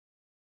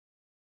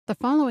The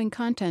following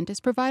content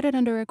is provided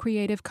under a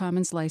Creative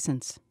Commons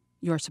license.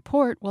 Your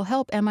support will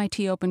help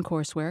MIT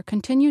OpenCourseware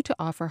continue to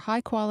offer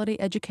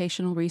high-quality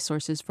educational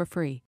resources for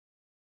free.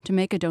 To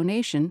make a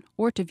donation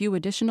or to view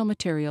additional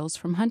materials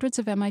from hundreds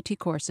of MIT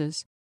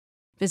courses,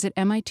 visit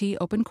MIT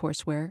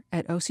OpenCourseware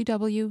at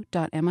ocw.mit.edu.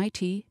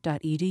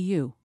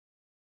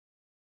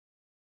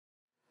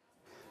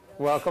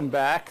 Welcome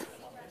back.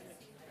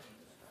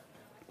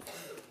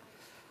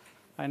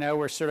 I know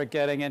we're sort of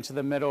getting into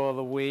the middle of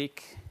the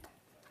week.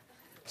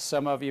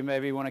 Some of you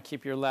maybe want to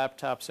keep your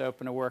laptops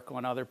open to work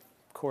on other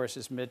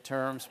courses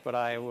midterms, but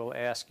I will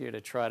ask you to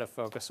try to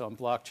focus on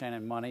blockchain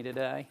and money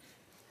today.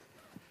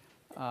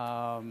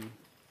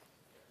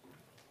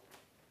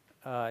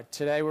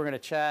 Today we're going to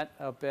chat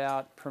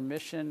about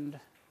permissioned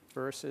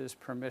versus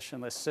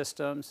permissionless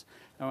systems.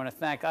 I want to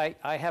thank, I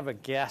have a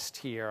guest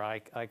here.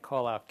 I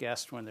call out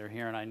guests when they're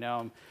here, and I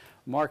know him,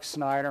 Mark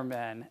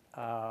Snyderman,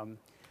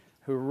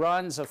 who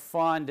runs a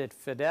fund at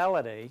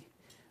Fidelity.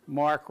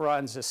 Mark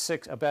runs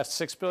about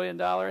 $6 billion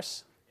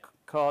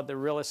called the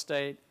Real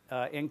Estate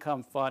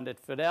Income Fund at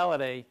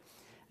Fidelity.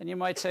 And you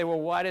might say, well,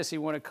 why does he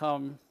want to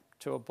come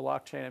to a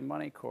blockchain and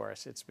money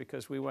course? It's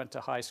because we went to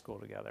high school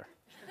together.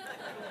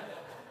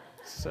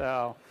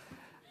 So,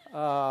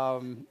 I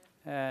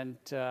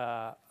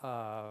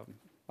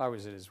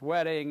was at his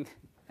wedding,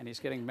 and he's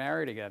getting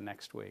married again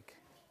next week.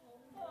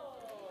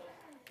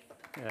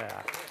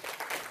 Yeah.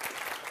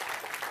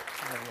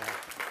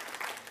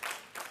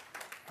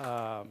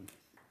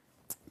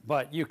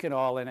 But you can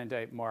all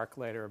inundate Mark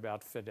later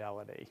about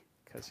Fidelity,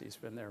 because he's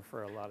been there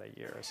for a lot of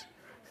years.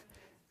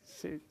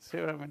 See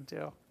what I'm going to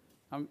do?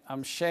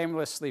 I'm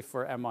shamelessly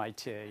for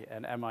MIT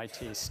and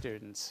MIT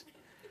students.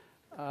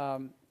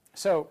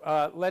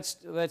 So let's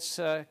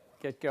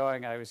get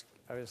going. I was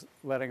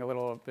letting a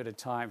little bit of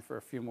time for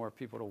a few more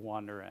people to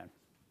wander in.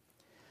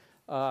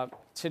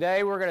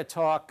 Today we're going to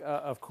talk,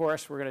 of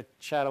course, we're going to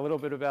chat a little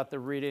bit about the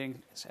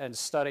reading and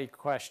study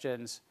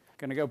questions.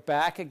 Going to go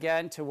back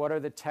again to what are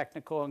the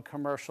technical and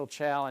commercial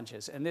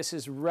challenges. And this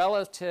is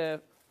relevant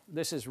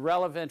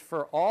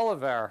for all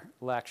of our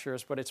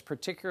lectures, but it's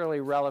particularly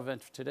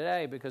relevant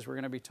today because we're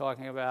going to be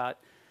talking about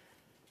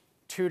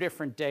two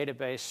different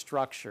database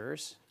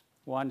structures.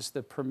 One's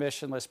the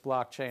permissionless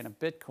blockchain of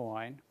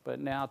Bitcoin, but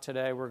now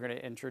today we're going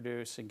to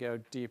introduce and go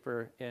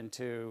deeper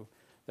into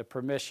the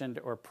permissioned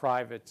or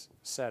private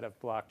set of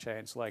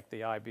blockchains like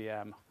the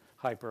IBM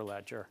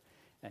Hyperledger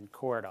and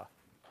Corda.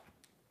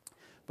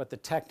 But the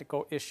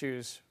technical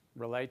issues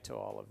relate to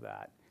all of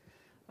that.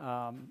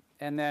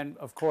 And then,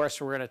 of course,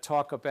 we're going to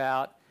talk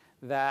about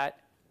that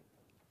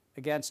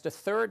against a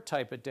third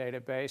type of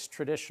database,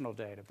 traditional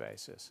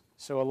databases.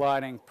 So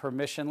aligning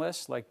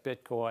permissionless, like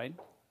Bitcoin,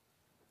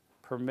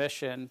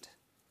 permissioned,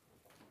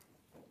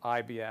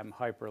 IBM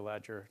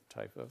Hyperledger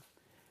type of,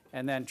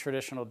 and then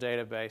traditional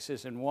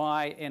databases, and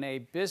why in a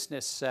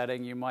business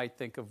setting you might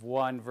think of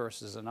one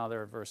versus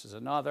another versus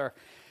another.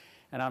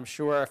 And I'm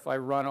sure if I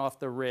run off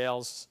the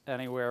rails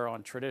anywhere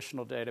on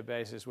traditional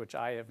databases, which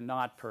I have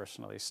not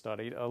personally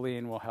studied,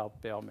 Aline will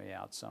help bail me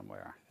out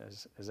somewhere.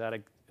 Is that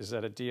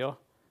a deal?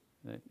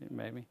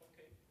 Maybe?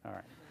 Okay. All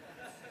right.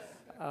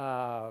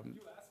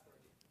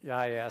 Yeah,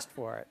 I asked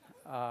for it.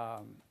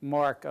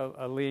 Mark,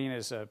 Aline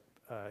is a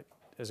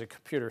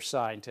computer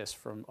scientist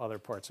from other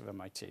parts of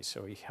MIT,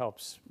 so he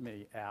helps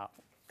me out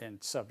in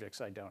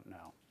subjects I don't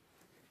know.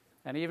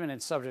 And even in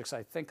subjects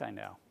I think I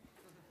know.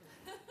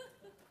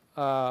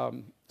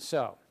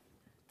 So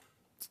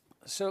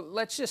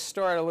let's just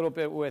start a little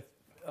bit with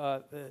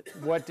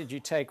what did you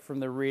take from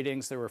the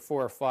readings? There were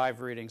 4 or 5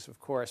 readings, of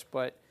course,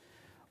 but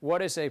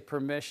what is a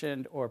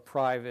permissioned or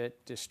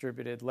private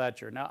distributed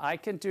ledger? Now, I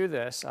can do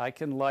this. I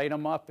can light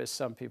them up, as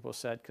some people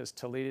said, because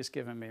Talita's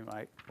given me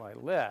my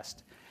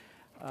list.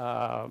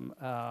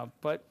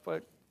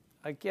 But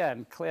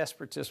again, class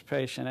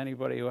participation,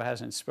 anybody who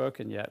hasn't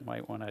spoken yet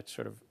might want to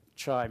sort of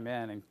chime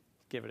in and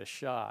give it a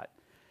shot.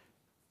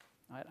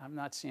 I'm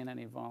not seeing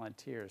any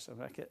volunteers.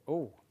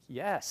 Oh,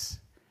 yes.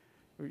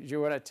 Do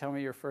you want to tell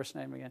me your first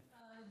name again?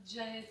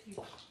 Jayati.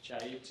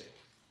 Jayati.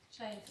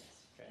 Jayati.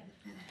 Okay.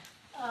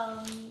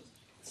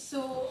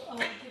 So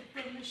the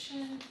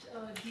permissioned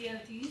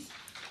DLTs,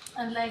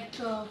 unlike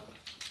the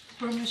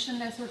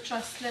permissionless or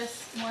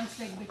trustless ones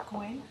like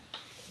Bitcoin,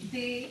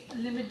 they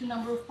limit the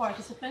number of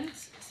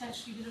participants.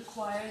 Essentially, they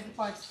require the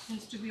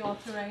participants to be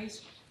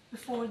authorized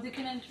before they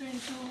can enter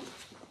into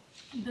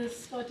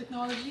this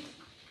technology.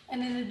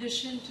 And in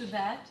addition to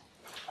that,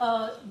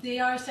 they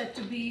are said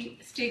to be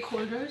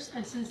stakeholders,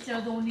 and since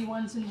they're the only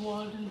ones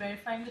involved in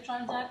verifying the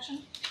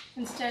transaction,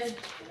 instead,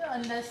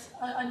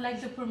 unlike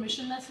the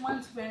permissionless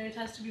ones where it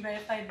has to be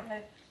verified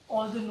by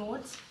all the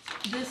nodes,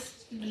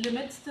 this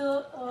limits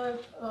the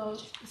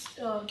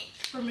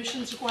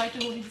permissions required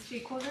to only the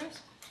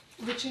stakeholders,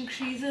 which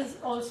increases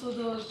also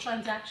the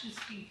transaction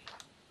speed.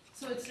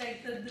 So it's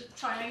like the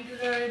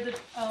triangular,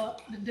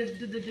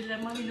 the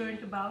dilemma we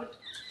learned about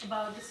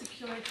the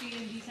security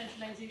and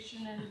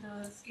decentralization and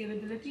the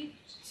scalability.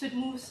 So it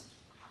moves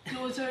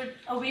closer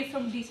away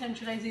from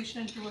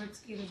decentralization towards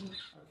scalability.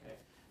 Okay.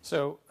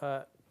 So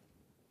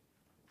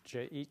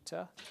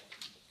Jaita.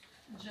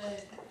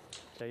 Jai.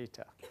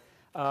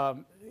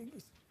 Jaita.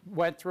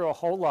 Went through a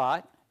whole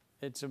lot.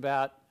 It's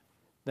about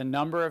the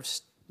number of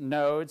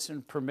nodes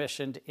and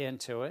permissioned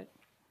into it,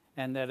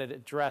 and that it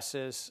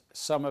addresses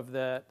some of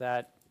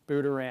that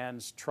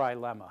Bouderin's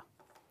trilemma.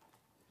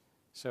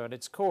 So at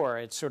its core,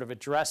 it sort of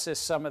addresses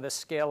some of the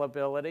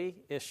scalability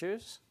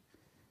issues,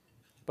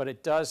 but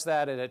it does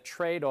that at a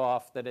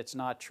trade-off that it's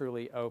not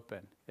truly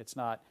open. It's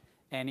not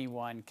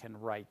anyone can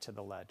write to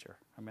the ledger.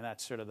 I mean,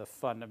 that's sort of the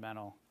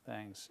fundamental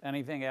things.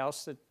 Anything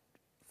else that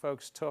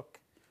folks took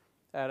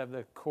out of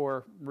the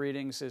core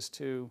readings as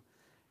to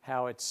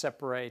how it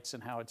separates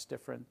and how it's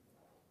different?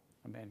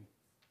 I mean,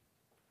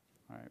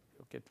 all right,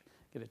 we'll get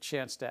a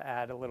chance to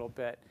add a little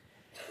bit.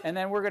 And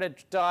then we're going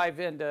to dive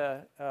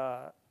into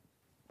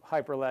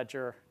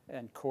Hyperledger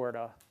and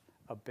Corda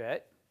a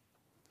bit.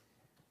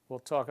 We'll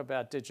talk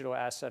about digital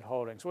asset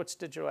holdings. What's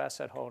digital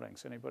asset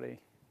holdings? Anybody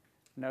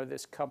know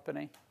this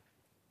company?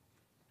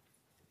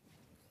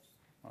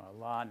 Well,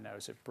 Alon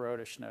knows it.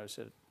 Brodish knows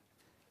it.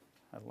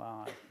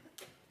 Alon.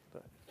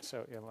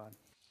 So, Alon.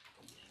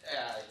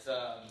 Yeah,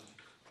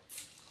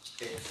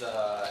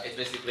 it's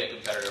basically a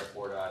competitor of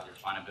Corda. They're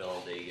trying to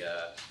build a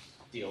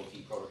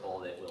DLT protocol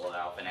that will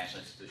allow financial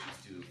institutions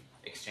to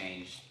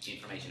exchange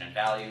information and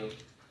value.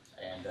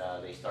 And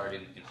they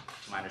started,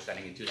 to my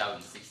understanding, in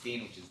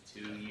 2016, which is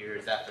 2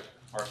 years after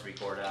Mercury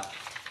Corda,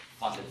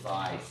 funded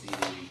by CD,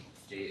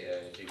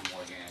 JP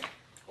Morgan,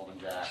 Goldman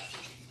Sachs.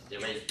 They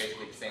raised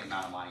basically the same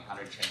amount of money,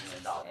 $110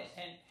 million.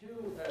 And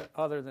who,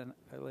 other than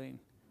Alon,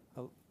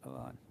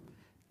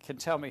 can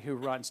tell me who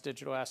runs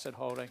digital asset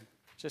holding?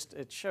 Just,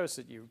 it shows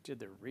that you did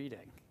the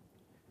reading.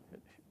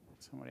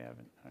 Somebody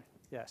haven't,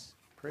 yes,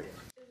 Priya.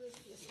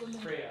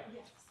 Priya.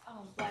 Yes,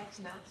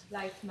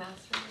 Blythe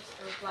Masters.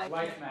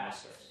 Blythe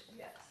Masters.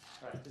 Yes.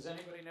 Right. Does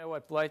anybody know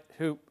what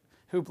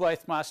who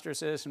Blythe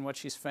Masters is and what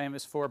she's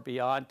famous for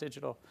beyond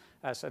digital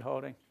asset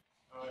holding?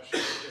 She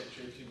worked at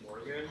JP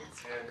Morgan,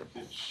 and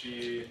did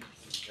she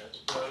invent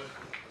the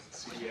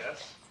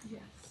CDS?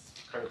 Yes.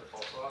 Credit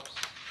default swaps?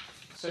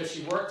 So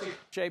she worked at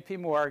JP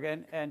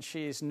Morgan, and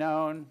she's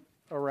known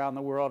around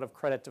the world of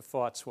credit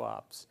default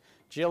swaps.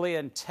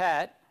 Gillian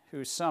Tett,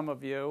 who some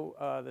of you,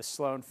 the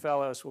Sloan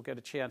Fellows, will get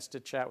a chance to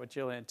chat with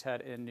Gillian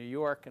Tett in New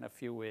York in a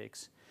few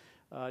weeks.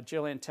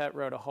 Gillian Tett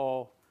wrote a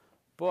whole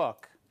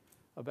book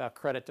about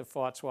credit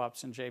default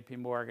swaps in JP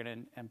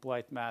Morgan, and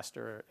Blythe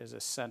Master is a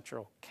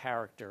central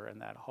character in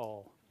that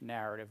whole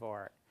narrative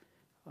arc.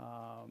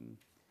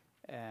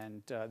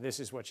 This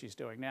is what she's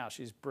doing now.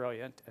 She's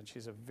brilliant, and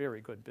she's a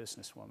very good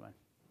businesswoman.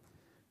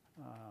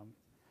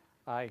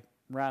 I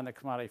ran the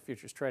Commodity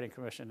Futures Trading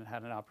Commission and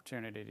had an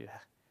opportunity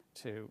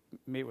to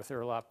meet with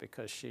her a lot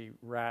because she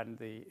ran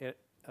the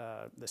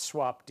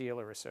Swap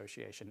Dealer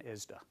Association,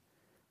 ISDA,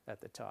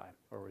 at the time,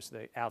 or was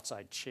the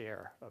outside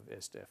chair of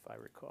ISDA, if I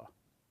recall.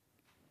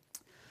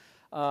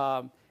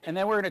 And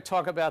then we're going to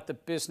talk about the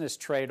business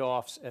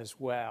trade-offs as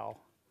well.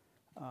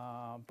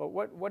 But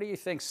what do you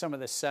think some of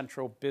the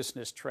central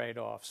business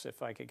trade-offs,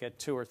 if I could get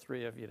 2 or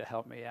 3 of you to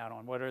help me out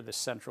on, what are the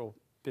central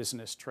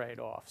business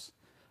trade-offs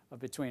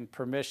between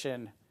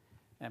permission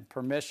and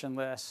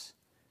permissionless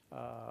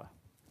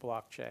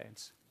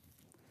blockchains?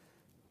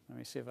 Let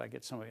me see if I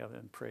get somebody other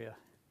than Priya.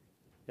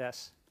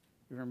 Yes?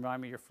 You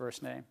remind me your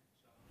first name?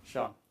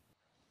 Sean.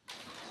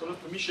 So the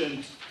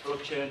permissioned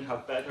blockchain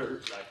have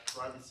better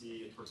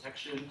privacy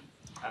protection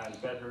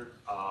and better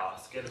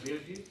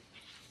scalability,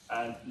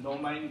 and no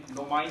mining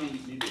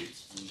needed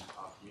in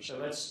permission.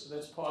 So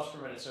let's pause for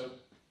a minute. So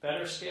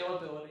better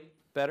scalability,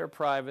 better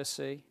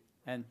privacy,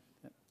 and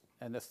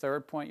the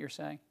third point you're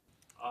saying?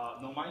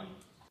 No mining.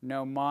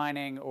 No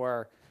mining,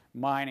 or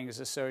mining is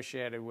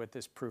associated with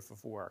this proof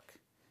of work.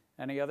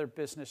 Any other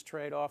business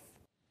trade-off?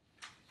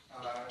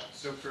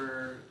 So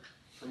for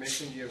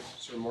permission, you have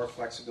sort of more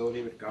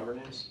flexibility with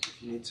governance.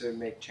 If you need to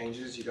make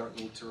changes, you don't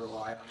need to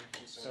rely on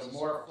consensus. So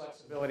more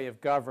flexibility of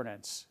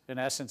governance, in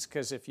essence,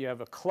 because if you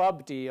have a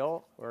club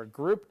deal or a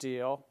group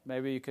deal,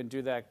 maybe you can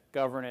do that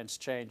governance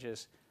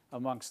changes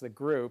amongst the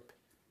group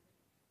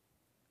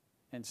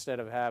instead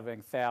of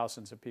having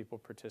thousands of people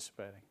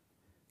participating.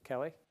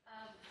 Kelly?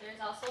 There's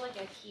also like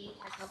a key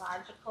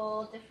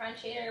technological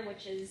differentiator,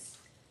 which is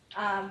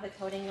the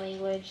coding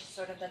language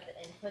sort of that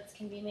the inputs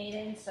can be made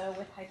in. So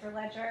with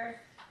Hyperledger,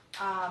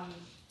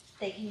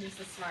 they can use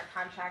the smart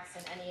contracts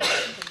in any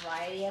of the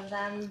variety of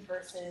them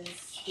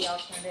versus the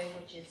alternative,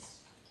 which is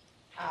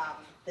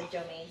the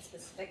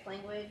domain-specific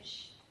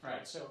language.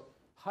 Right. So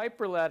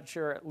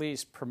Hyperledger at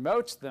least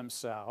promotes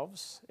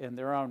themselves in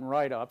their own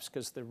write-ups,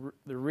 because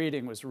the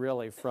reading was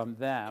really from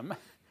them,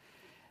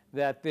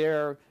 that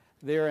their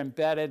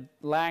embedded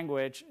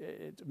language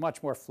is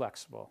much more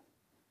flexible.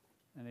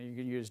 And you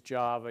can use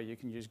Java, you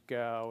can use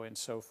Go, and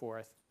so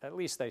forth. At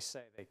least they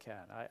say they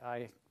can.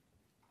 I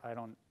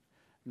don't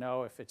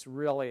know if it's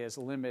really as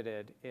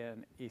limited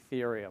in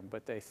Ethereum,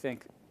 but they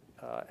think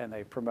and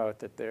they promote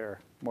that they're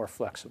more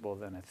flexible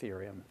than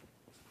Ethereum.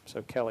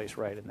 So Kelly's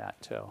right in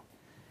that too.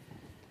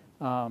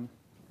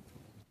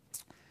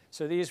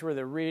 So these were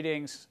the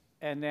readings,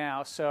 and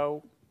now,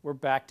 so we're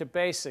back to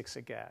basics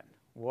again.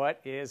 What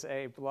is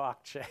a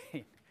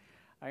blockchain?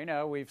 I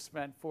know we've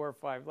spent 4 or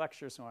 5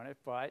 lectures on it,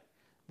 but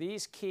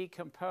these key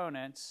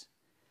components,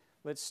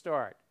 let's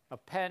start.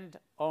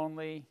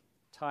 Append-only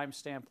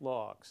timestamp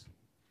logs.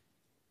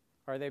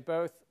 Are they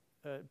both,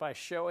 by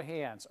show of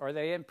hands, are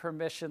they in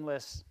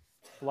permissionless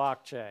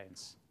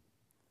blockchains?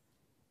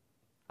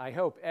 I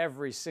hope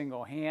every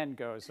single hand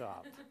goes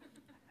up.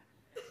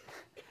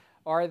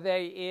 Are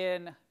they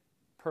in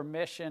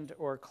permissioned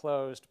or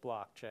closed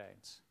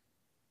blockchains?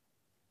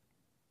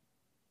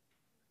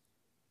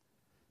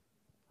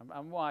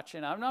 I'm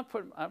watching. I'm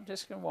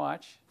just going to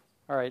watch.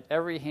 All right,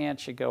 every hand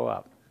should go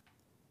up.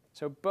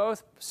 So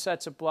both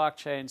sets of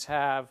blockchains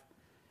have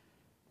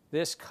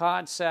this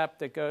concept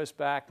that goes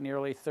back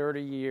nearly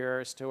 30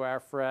 years to our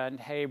friend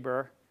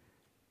Haber,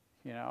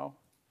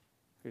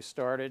 who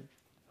started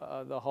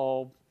the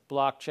whole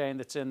blockchain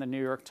that's in the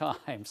New York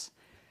Times.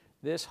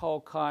 This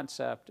whole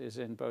concept is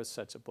in both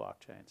sets of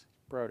blockchains.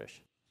 Brodish.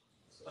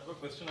 So I have a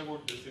question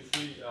about this. If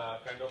we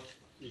kind of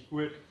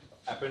equate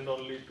append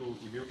only to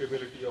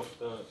immutability of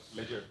the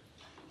ledger,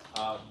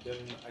 then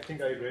I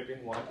think I read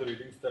in one of the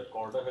readings that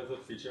Corda has a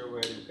feature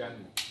where you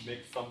can make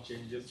some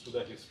changes to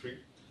the history,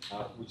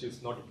 which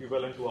is not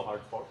equivalent to a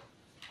hard fork.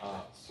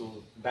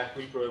 So that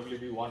will probably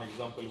be one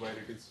example where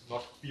it is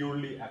not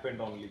purely append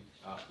only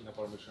in a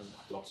permission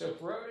blockchain. So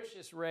Brodish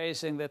is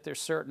raising that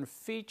there's certain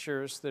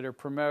features that are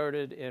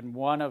promoted in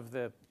one of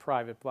the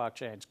private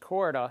blockchains,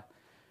 Corda,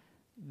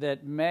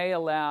 that may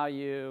allow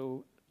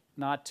you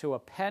not to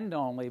append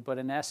only, but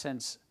in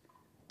essence,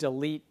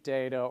 delete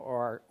data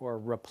or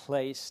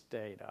replace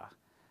data,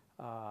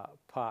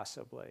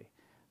 possibly.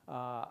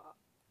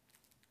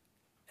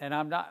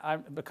 And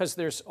because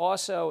there's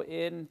also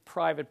in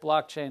private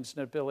blockchains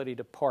an ability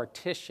to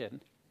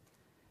partition,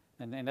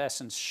 and in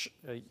essence,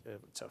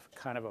 it's a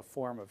kind of a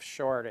form of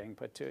sharding,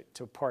 but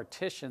to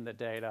partition the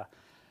data.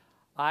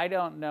 I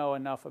don't know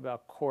enough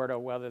about Corda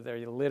whether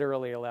they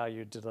literally allow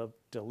you to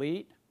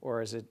delete,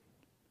 or is it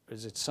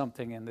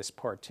something in this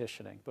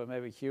partitioning? But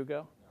maybe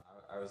Hugo?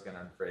 I was going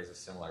to raise a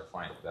similar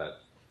point that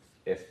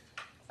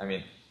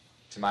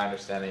to my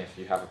understanding, if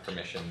you have a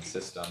permission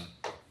system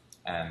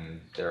and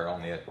there are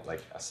only a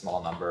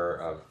small number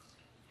of,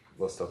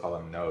 we'll still call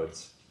them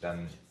nodes,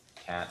 then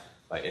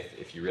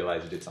if you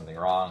realize you did something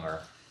wrong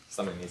or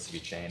something needs to be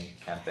changed,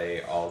 can't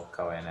they all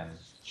go in and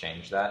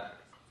change that?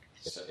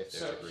 So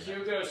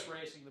Hugo's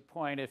raising the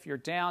point, if you're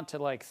down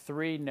to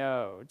 3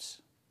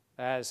 nodes,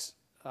 as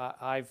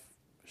I've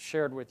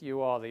shared with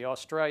you all, the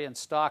Australian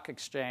Stock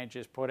Exchange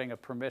is putting a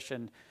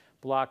permissioned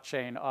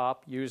blockchain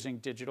up using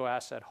digital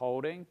asset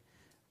holding,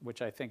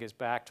 which I think is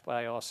backed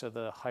by also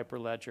the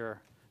Hyperledger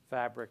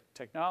Fabric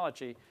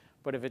technology.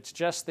 But if it's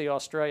just the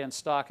Australian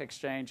Stock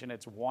Exchange and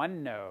it's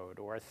 1 node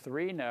or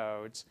 3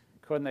 nodes,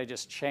 couldn't they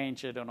just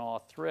change it on all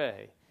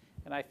 3?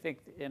 And I think,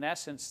 in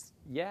essence,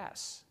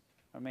 yes.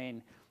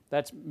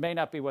 That may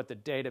not be what the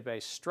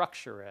database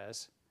structure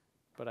is,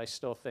 but I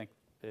still think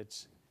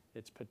it's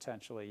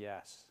potentially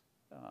yes.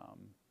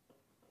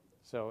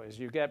 So as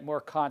you get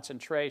more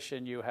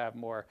concentration, you have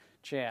more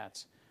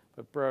chance.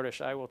 But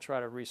Brodish, I will try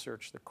to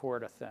research the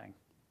Corda thing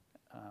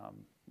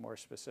more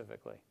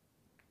specifically.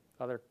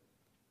 Other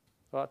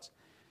thoughts?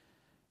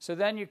 So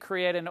then you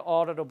create an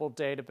auditable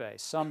database,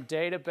 some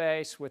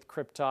database with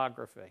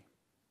cryptography.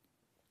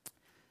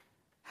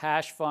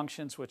 Hash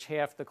functions, which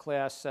half the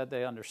class said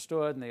they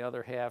understood, and the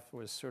other half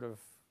was sort of,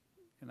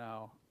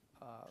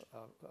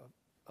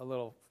 a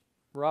little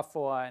rough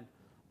on.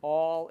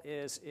 All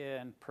is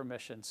in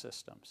permission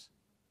systems.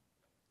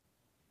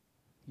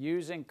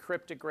 Using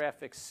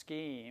cryptographic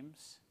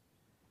schemes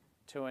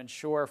to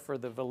ensure for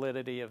the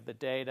validity of the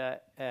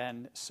data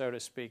and, so to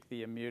speak,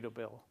 the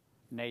immutable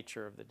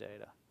nature of the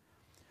data.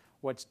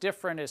 What's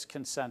different is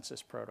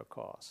consensus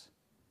protocols.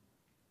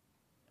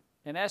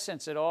 In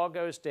essence, it all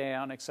goes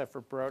down, except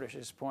for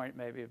Brodish's point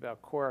maybe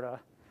about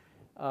Corda,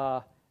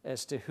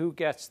 as to who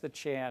gets the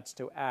chance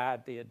to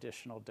add the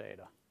additional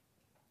data.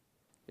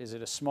 Is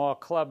it a small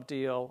club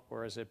deal,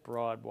 or is it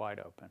broad, wide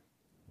open?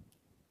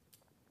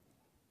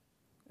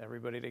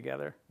 Everybody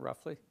together,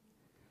 roughly?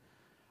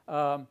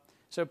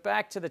 So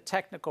back to the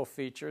technical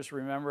features.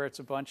 Remember, it's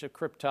a bunch of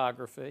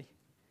cryptography.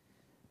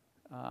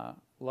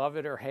 Love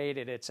it or hate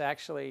it, it's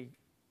actually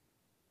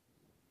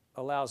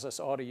allows us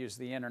all to use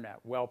the internet,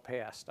 well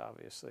past,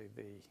 obviously,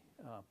 the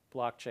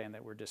blockchain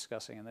that we're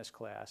discussing in this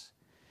class.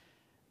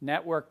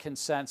 Network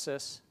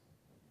consensus,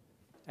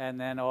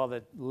 and then all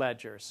the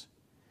ledgers.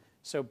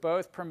 So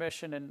both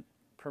permission and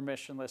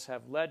permissionless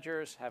have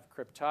ledgers, have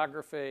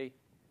cryptography.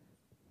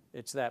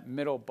 It's that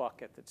middle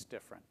bucket that's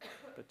different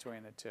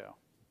between the two.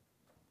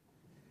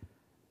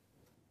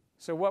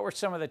 So what were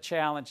some of the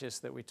challenges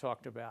that we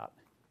talked about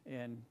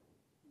in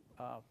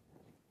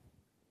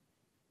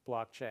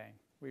blockchain?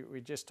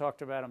 We just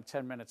talked about them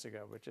 10 minutes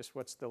ago, but just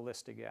what's the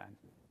list again?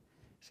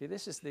 See,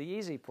 this is the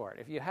easy part.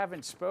 If you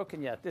haven't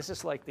spoken yet, this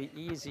is like the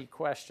easy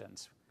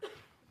questions.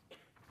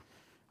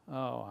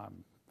 Oh,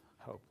 I'm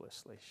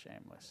hopelessly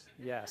shameless.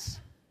 Yes.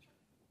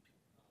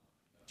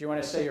 Do you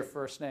want to say your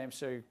first name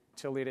so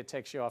Talita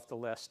takes you off the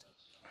list?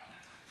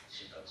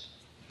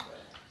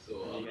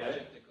 So, You get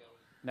it?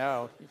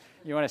 No.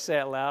 You want to say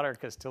it louder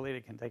because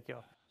Talita can take you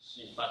off.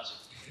 Thank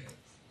you.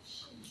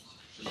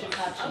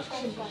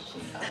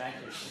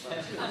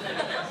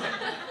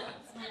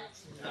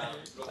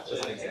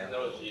 Blockchain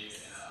technology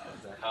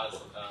has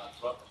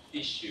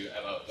issue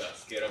about the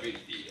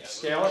scalability.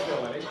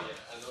 Scalability.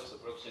 And also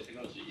blockchain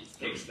technology, it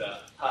takes the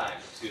time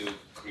to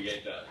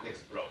create the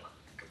next block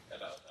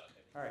about that.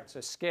 All right, so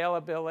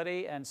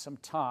scalability and some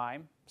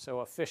time.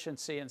 So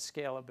efficiency and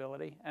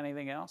scalability.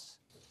 Anything else?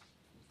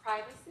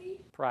 Privacy.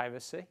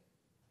 Privacy.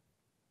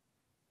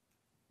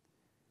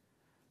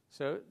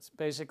 So it's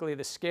basically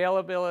the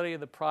scalability of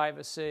the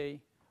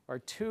privacy are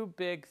two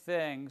big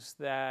things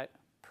that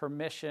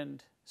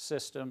permissioned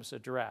systems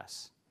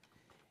address.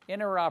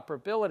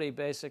 Interoperability,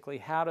 basically,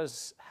 how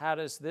does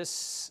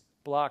this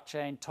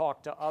blockchain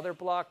talk to other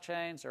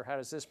blockchains, or how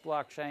does this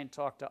blockchain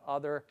talk to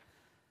other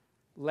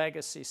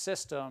legacy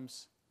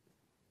systems?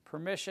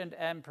 Permissioned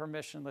and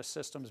permissionless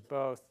systems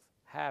both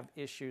have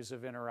issues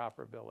of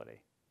interoperability.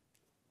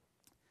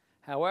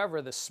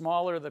 However, the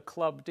smaller the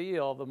club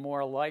deal, the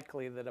more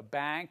likely that a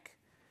bank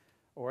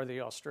or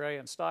the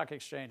Australian Stock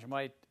Exchange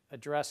might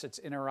address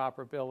its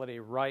interoperability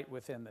right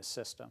within the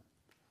system.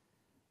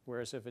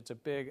 Whereas if it's a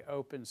big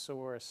open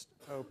source,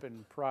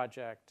 open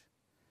project.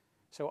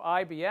 So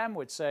IBM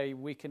would say,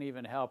 we can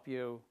even help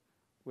you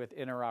with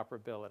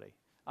interoperability.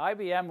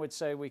 IBM would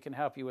say, we can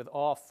help you with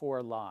all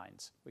 4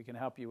 lines. We can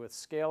help you with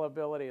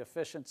scalability,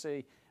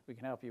 efficiency. We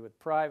can help you with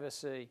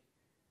privacy.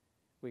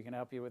 We can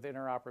help you with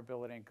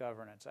interoperability and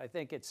governance. I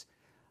think it's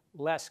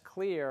less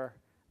clear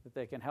that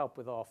they can help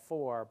with all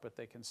 4, but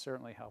they can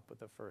certainly help with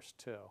the first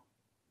 2.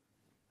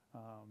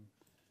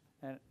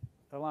 And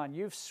Ilan,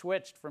 you've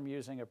switched from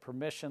using a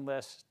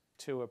permissionless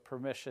to a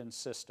permission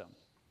system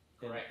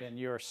in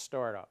your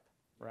startup,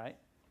 right?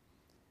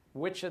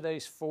 Which of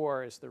these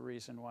 4 is the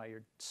reason why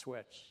you're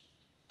switched?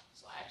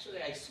 So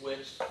actually I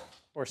switched.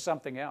 Or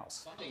something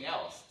else? Something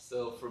else.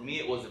 So for me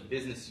it was a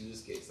business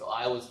use case. So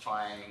I was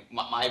trying,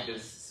 my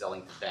business is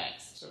selling to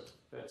banks. So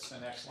that's the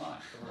next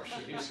line,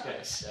 commercial use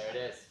case. There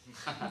it is.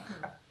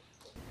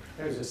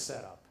 There's a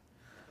setup.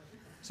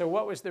 So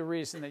what was the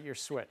reason that you're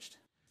switched?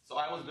 So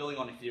I was building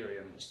on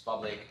Ethereum, which is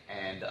public,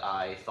 and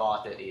I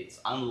thought that it's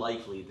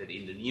unlikely that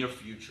in the near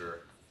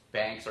future,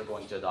 banks are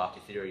going to adopt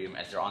Ethereum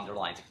as their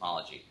underlying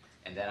technology.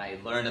 And then I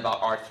learned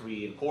about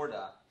R3 and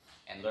Corda,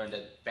 and learned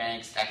that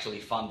banks actually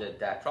funded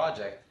that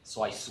project,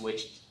 so I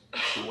switched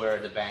to where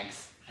the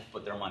banks had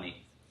put their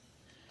money.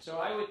 So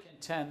I would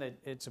contend that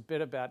it's a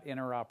bit about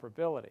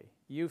interoperability.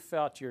 You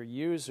felt your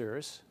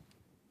users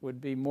would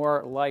be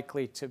more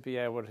likely to be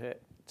able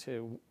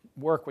to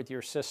work with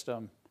your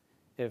system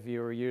if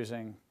you were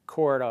using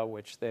Corda,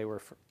 which they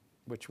were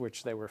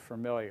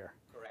familiar.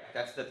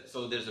 Correct.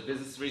 So there's a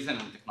business reason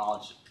and a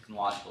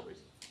technological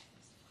reason.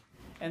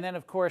 And then,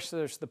 of course,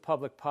 there's the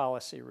public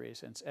policy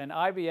reasons. And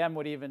IBM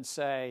would even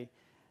say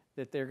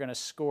that they're going to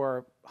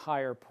score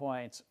higher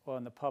points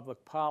on the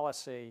public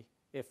policy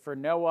if for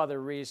no other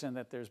reason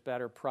that there's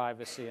better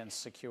privacy and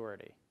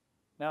security.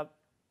 Now,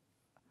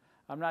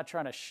 I'm not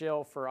trying to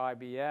shill for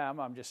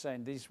IBM. I'm just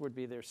saying these would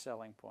be their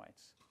selling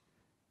points,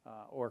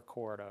 or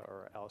Corda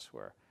or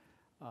elsewhere.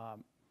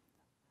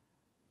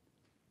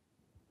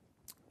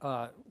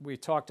 We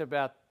talked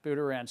about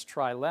Buteran's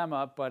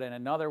trilemma, but in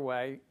another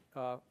way,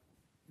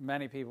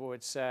 many people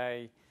would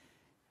say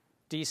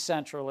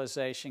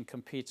decentralization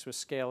competes with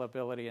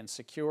scalability and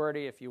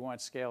security. If you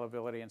want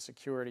scalability and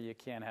security, you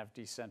can't have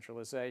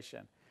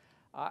decentralization.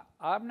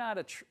 I'm not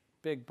a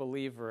big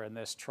believer in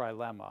this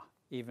trilemma,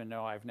 even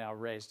though I've now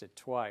raised it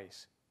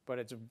twice. But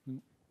it's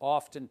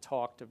often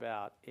talked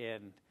about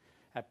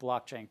at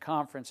blockchain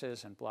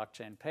conferences and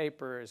blockchain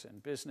papers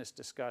and business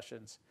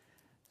discussions.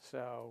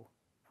 So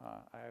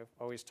I've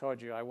always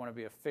told you I want to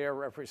be a fair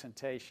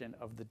representation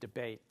of the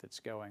debate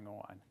that's going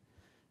on.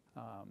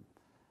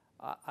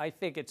 I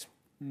think it's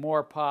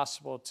more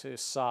possible to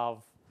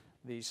solve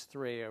these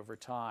 3 over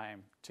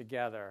time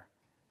together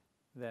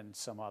than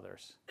some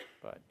others.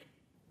 But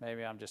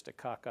maybe I'm just a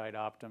cockeyed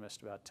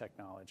optimist about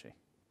technology.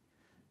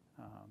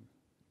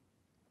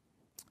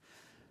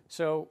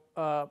 So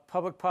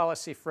public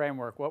policy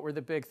framework, what were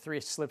the big 3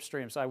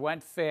 slipstreams? I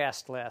went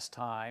fast last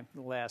time,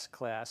 the last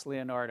class.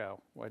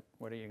 Leonardo, what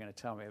are you going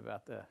to tell me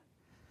about the...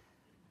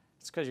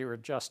 It's because you were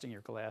adjusting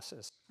your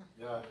glasses.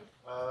 Yeah.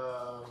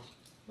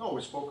 No,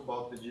 we spoke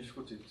about the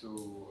difficulty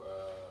to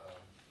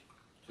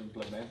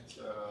implement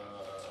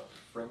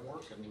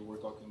framework, and we were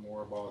talking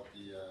more about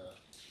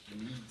the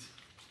need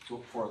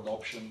for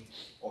adoption,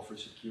 offer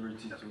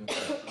security to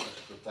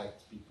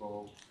protect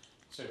people.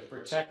 So to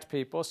protect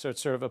people, so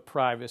it's sort of a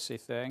privacy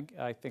thing.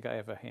 I think I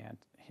have a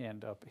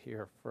hand up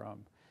here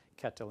from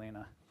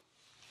Catalina.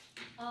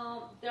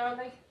 There are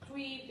like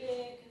 3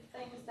 big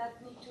things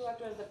that need to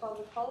address the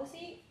public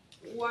policy: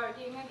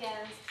 working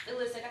against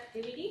illicit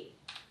activity.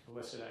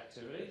 Illicit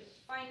activity.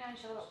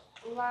 Financial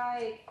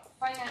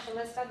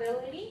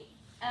stability,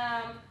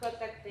 and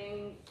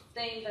protecting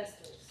the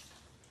investors.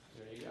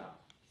 There you go.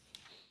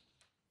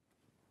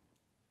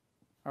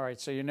 All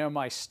right, so you know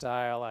my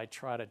style. I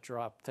try to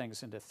drop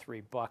things into 3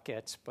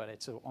 buckets, but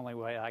it's the only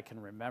way I can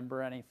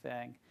remember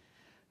anything.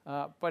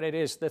 But it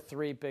is the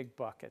 3 big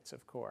buckets,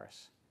 of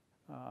course.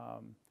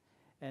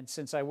 And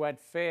since I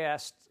went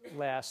fast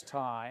last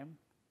time,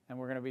 and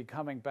we're going to be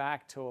coming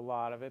back to a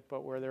lot of it,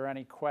 but were there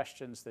any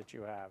questions that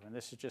you have? And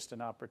this is just an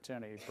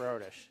opportunity.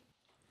 Brodish.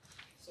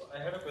 So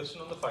I had a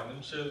question on the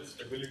financial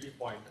stability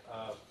point.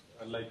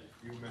 Like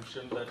you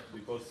mentioned that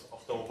because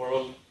of the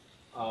overall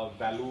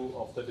value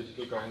of the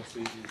digital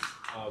currency is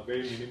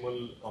very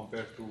minimal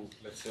compared to,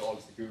 let's say, all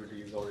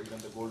securities or even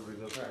the gold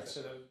reserve. Right.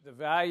 So the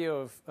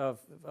value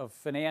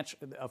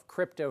of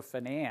crypto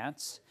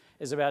finance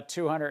is about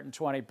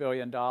 $220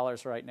 billion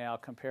right now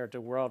compared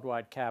to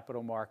worldwide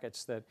capital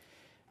markets that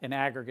in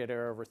aggregate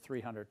are over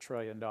 $300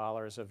 trillion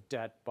of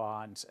debt,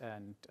 bonds,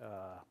 and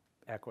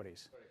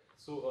equities. Right.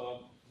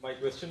 So my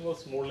question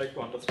was more like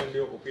to understand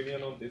your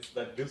opinion on this,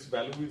 that this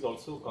value is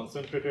also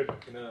concentrated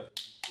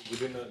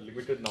within a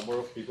limited number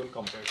of people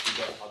compared to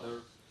the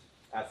other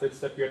assets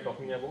that we are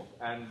talking about,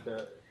 and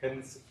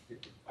hence,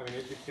 it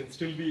can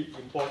still be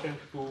important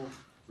to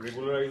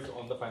regularize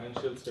on the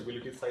financial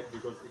stability side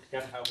because it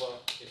can have an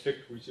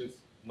effect which is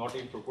not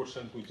in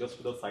proportion to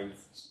just the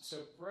size. So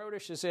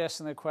Brodish is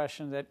asking the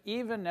question that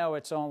even though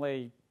it's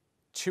only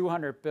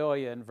 $200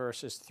 billion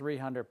versus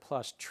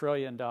 $300+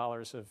 trillion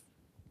of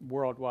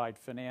worldwide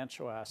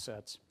financial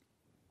assets,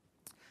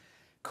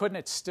 couldn't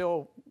it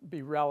still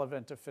be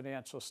relevant to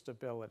financial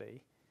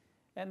stability?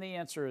 And the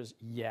answer is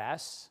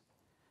yes,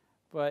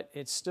 but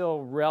it's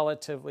still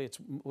relatively, it's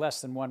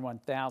less than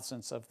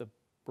 1/1000th of the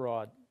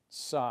broad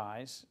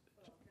size.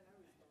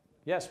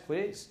 Yes,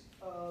 please.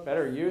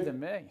 Better you than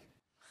me.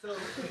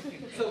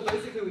 So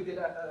basically we did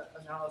an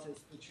analysis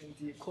between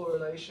the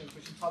correlation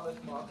between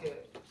public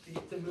market,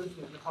 the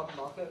movement in the public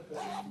market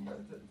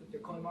versus the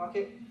Bitcoin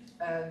market,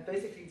 and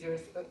basically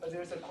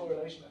there's a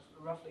correlation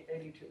of roughly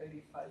 80 to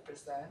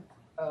 85%.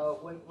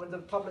 When the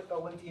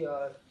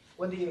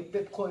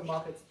Bitcoin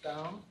market's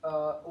down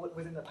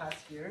within the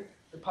past year,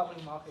 the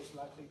public market is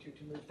likely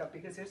to move down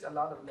because there's a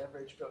lot of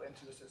leverage built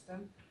into the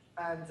system,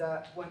 and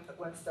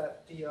once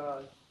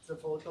the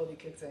volatility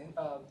kicks in,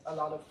 a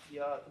lot of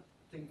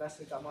the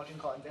investors got margin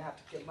call and they have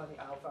to get money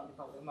out from the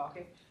public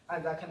market,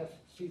 and that kind of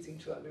feeds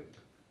into a loop.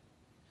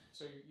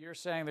 So you're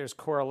saying there's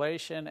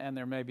correlation and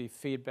there may be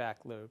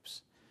feedback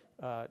loops.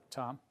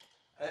 Tom?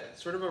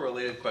 Sort of a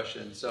related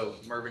question. So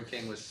Mervyn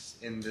King was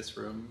in this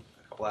room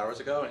a couple hours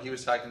ago, and he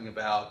was talking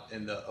about,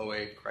 in the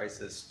 2008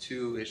 crisis,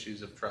 2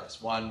 issues of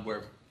trust. One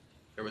where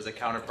there was a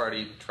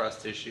counterparty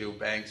trust issue.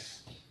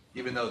 Banks,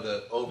 even though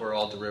the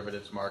overall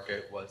derivatives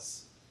market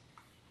was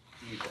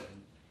even,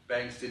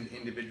 banks didn't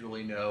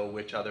individually know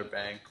which other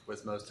bank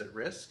was most at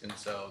risk, and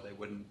so they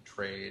wouldn't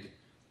trade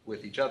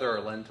with each other or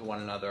lend to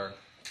one another.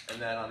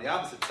 And then on the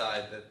opposite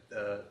side,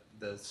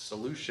 the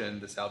solution,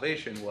 the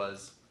salvation,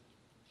 was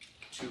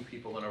 2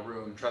 people in a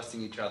room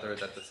trusting each other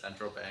that the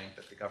central bank,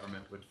 that the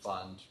government would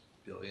fund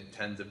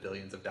tens of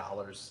billions of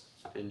dollars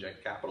to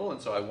inject capital.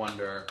 And so I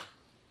wonder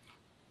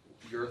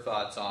your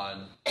thoughts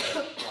on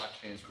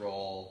blockchain's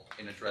role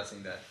in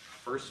addressing that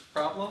first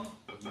problem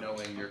of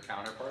knowing your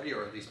counterparty,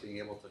 or at least being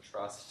able to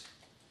trust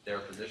their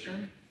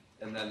position,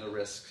 and then the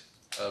risk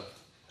of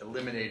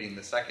eliminating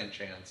the second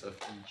chance of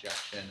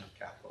injection of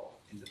capital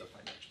into the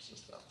financial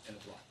system in a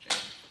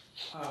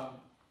blockchain.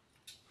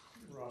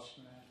 Ross,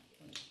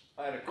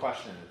 I had a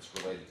question that's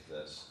related to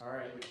this. all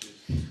right. Which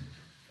is,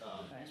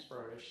 Thanks,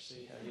 Brodish.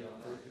 See how you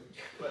don't do.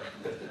 but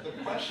the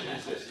question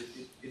is this: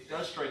 it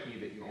does strike me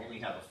that you only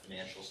have a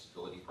financial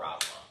stability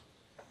problem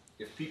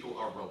if people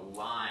are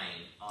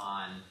relying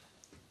on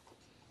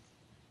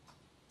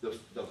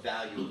the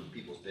value of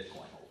people's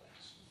Bitcoin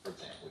holdings, for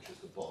example, which is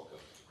the bulk of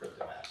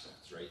crypto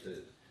assets, right?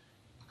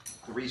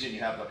 The reason you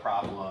have the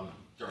problem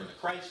during the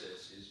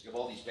crisis is you have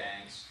all these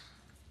banks,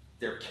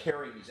 they're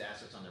carrying these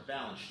assets on their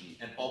balance sheet,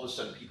 and all of a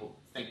sudden people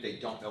think they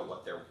don't know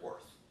what they're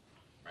worth,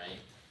 right?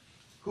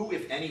 Who,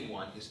 if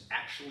anyone, is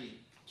actually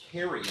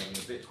carrying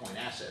the Bitcoin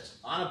assets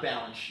on a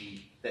balance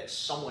sheet that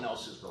someone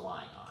else is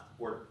relying on?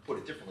 Or to put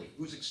it differently,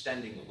 who's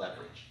extending the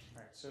leverage?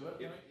 All right, so how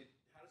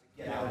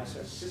does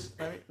it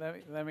get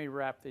out? let me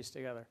wrap these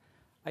together.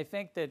 I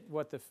think that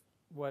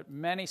what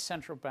many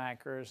central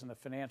bankers and the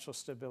Financial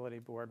Stability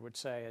Board would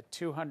say at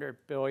 200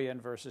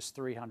 billion versus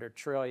 300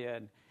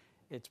 trillion,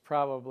 it's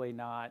probably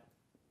not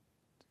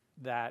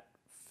that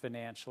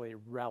financially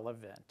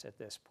relevant at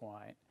this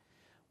point.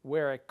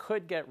 Where it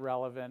could get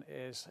relevant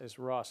is, as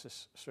Ross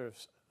has sort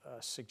of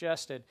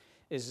suggested,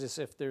 is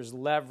if there's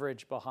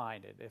leverage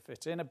behind it. If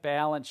it's in a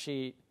balance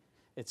sheet,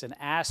 it's an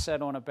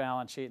asset on a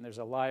balance sheet, and there's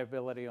a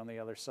liability on the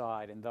other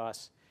side, and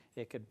thus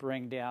it could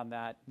bring down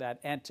that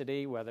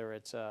entity, whether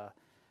it's a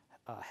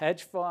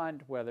hedge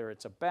fund, whether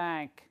it's a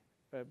bank,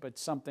 but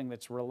something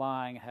that's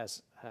relying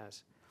has.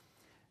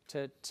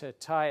 To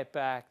tie it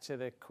back to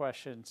the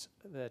questions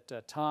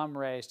that Tom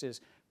raised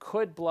is,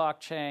 could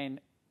blockchain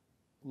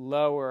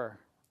lower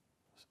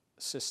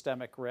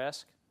systemic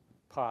risk?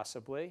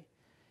 Possibly,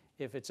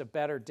 if it's a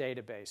better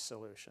database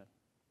solution.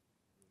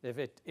 If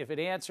it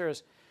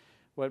answers,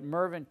 What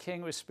Mervyn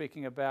King was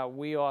speaking about,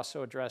 we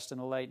also addressed in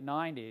the late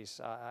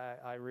 90s.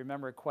 I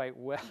remember it quite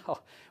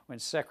well when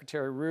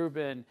Secretary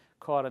Rubin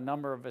called a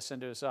number of us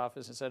into his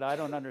office and said, I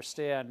don't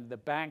understand, the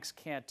banks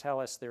can't tell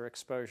us their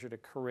exposure to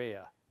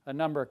Korea. A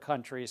number of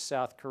countries,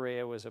 South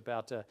Korea was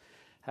about to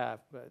have,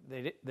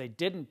 they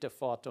didn't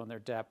default on their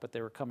debt, but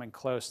they were coming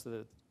close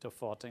to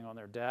defaulting on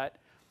their debt.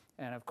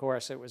 And of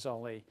course, it was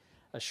only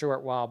a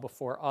short while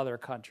before other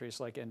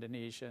countries like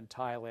Indonesia and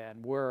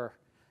Thailand were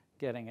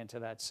getting into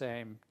that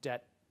same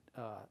debt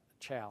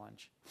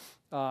challenge.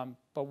 But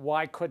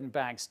why couldn't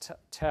banks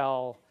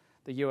tell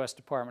the U.S.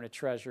 Department of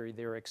Treasury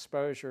their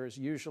exposures?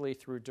 Usually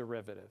through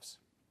derivatives.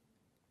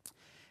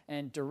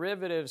 And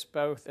derivatives,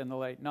 both in the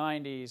late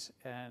 90s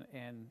and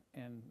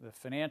in the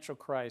financial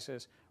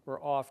crisis,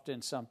 were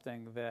often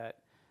something that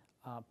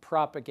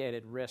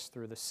propagated risk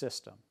through the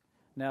system.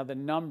 Now, the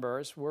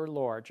numbers were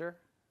larger.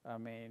 I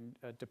mean,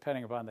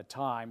 depending upon the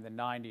time, the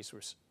 90s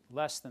was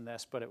less than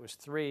this, but it was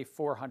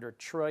 $400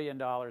 trillion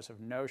of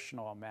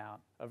notional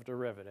amount of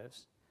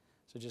derivatives.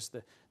 So just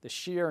the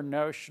sheer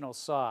notional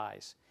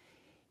size,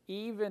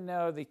 even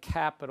though the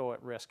capital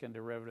at risk in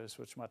derivatives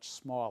was much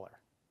smaller.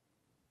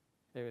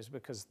 It was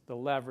because the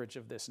leverage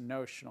of this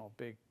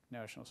big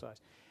notional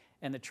size.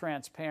 And the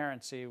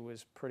transparency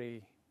was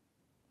pretty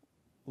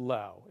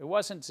low. It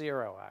wasn't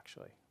zero,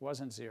 actually. It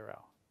wasn't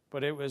zero,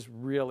 but it was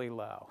really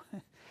low.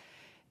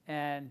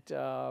 And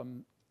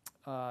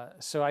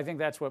so I think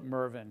that's what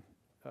Mervyn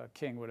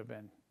King would have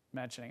been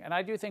mentioning. And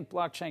I do think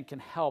blockchain can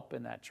help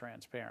in that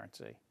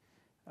transparency.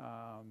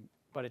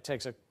 But it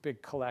takes a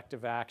big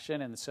collective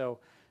action. And so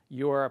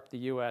Europe, the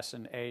US,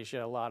 and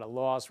Asia, a lot of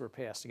laws were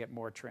passed to get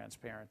more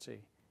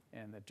transparency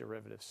in the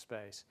derivative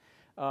space.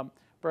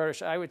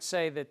 British, I would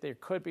say that there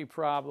could be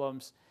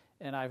problems.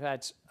 And I've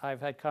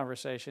had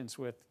conversations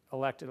with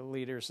elected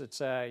leaders that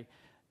say,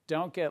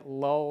 don't get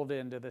lulled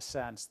into the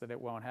sense that it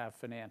won't have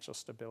financial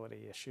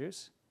stability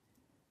issues,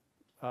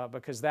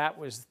 because that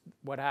was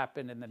what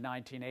happened in the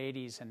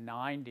 1980s and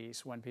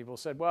 90s when people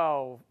said,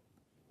 well,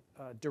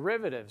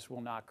 derivatives will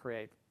not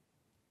create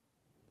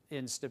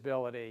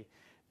instability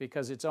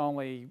because it's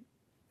only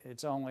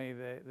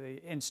the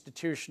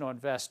institutional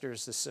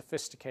investors, the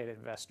sophisticated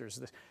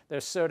investors,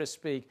 they're, so to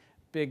speak,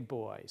 big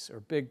boys or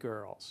big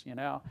girls, you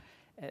know?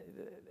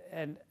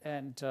 And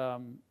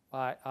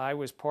I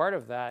was part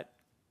of that.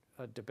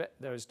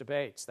 Those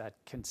debates, that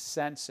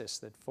consensus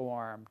that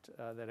formed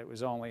that it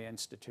was only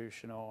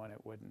institutional and it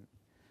wouldn't.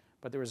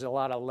 But there was a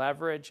lot of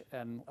leverage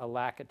and a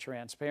lack of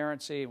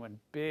transparency. When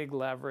big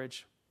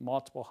leverage,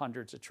 multiple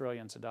hundreds of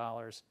trillions of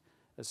dollars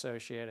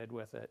associated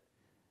with it,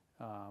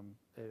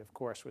 it of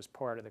course was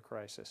part of the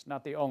crisis.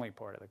 Not the only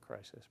part of the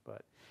crisis,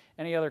 but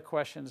any other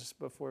questions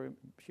before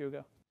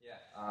Hugo? Yeah,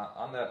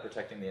 on the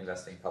protecting the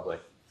investing public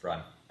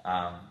front,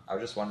 I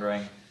was just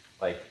wondering,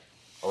 like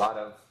a lot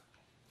of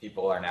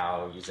people are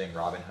now using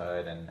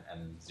Robinhood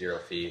and zero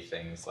fee,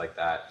 things like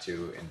that,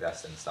 to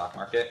invest in the stock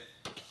market.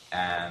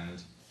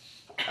 And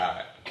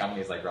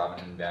companies like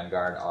Robinhood and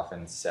Vanguard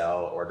often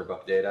sell order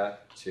book data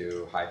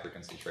to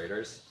high-frequency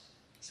traders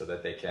so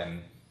that they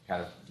can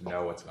kind of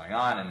know what's going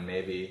on and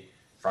maybe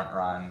front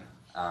run.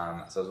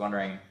 So I was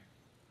wondering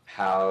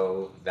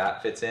how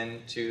that fits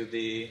into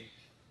the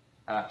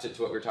to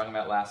what we were talking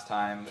about last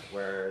time,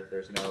 where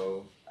there's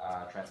no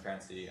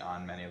transparency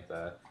on many of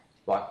the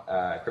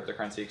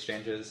cryptocurrency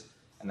exchanges.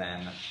 And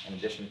then in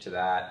addition to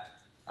that,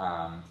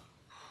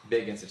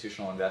 big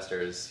institutional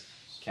investors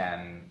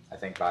can, I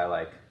think, buy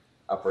like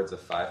upwards of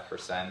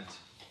 5%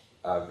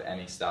 of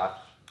any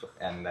stock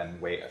and then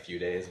wait a few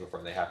days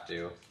before they have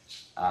to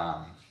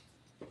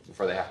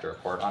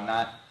report on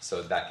that.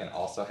 So that can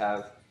also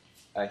have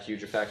a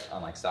huge effect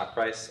on like stock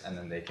price, and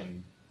then they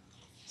can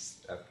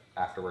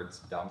afterwards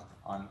dump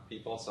on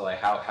people. So like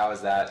how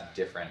is that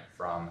different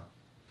from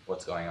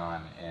what's going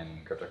on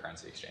in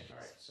cryptocurrency exchanges? All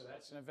right, so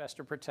that's an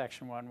investor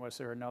protection one. Was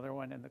there another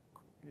one in the,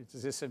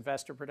 is this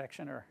investor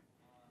protection or?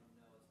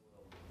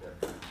 No,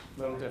 it's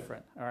a little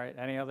different. All right,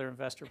 any other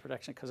investor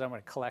protection? Because I'm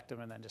going to collect them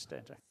and then just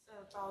answer.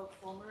 About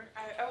former,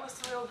 I was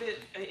a little bit,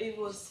 it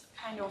was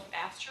kind of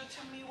abstract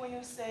to me when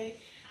you say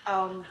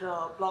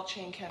the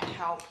blockchain can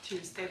help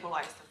to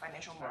stabilize the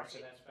financial market. So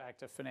that's back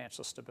to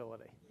financial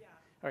stability. Yeah.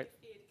 All right,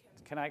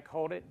 can I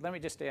hold it? Let me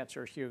just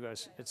answer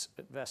Hugo's, it's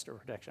investor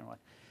protection one.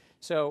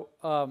 So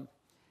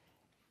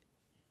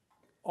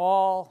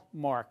all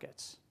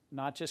markets,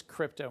 not just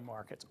crypto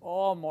markets,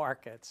 all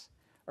markets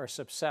are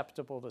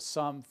susceptible to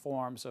some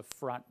forms of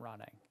front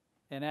running.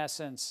 In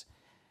essence,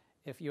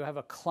 if you have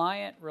a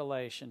client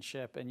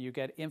relationship and you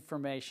get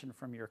information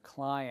from your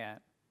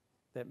client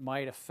that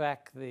might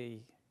affect the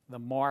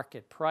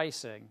market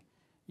pricing,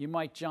 you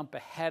might jump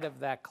ahead of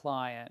that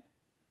client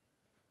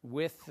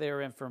with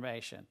their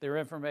information. Their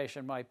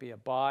information might be a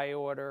buy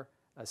order,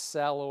 a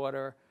sell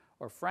order,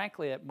 or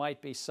frankly, it might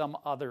be some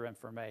other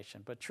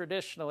information. But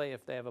traditionally,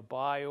 if they have a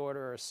buy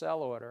order or a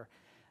sell order,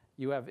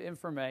 you have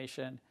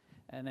information,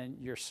 and then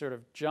you're sort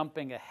of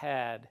jumping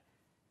ahead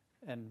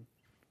and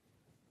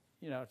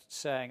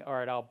saying, all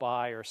right, I'll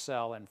buy or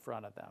sell in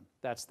front of them.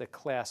 That's the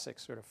classic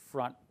sort of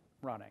front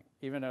running,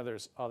 even though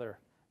there's other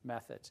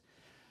methods.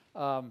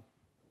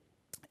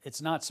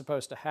 It's not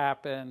supposed to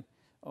happen.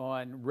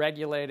 On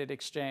regulated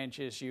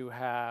exchanges, you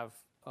have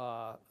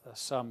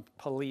some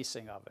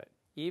policing of it.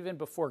 Even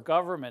before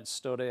government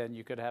stood in,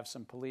 you could have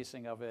some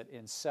policing of it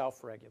in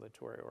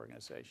self-regulatory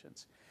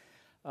organizations.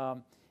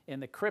 In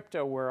the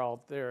crypto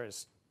world, there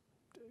is,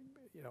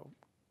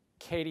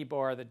 Katie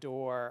bar the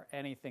door,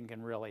 anything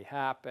can really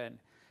happen.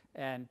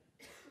 And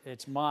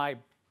it's my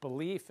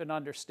belief and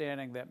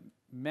understanding that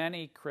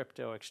many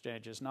crypto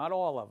exchanges, not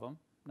all of them,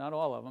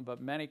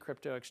 but many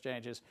crypto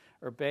exchanges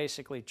are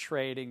basically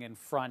trading in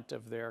front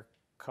of their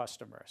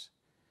customers.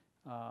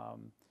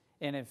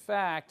 And in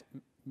fact,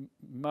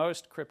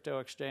 most crypto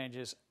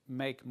exchanges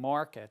make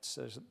markets.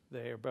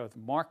 They are both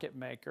market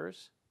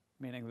makers,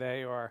 meaning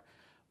they are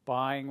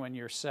buying when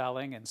you're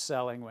selling and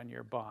selling when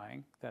you're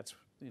buying. That's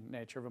the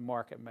nature of a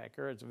market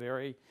maker. It's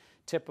very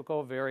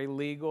typical, very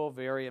legal,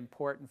 very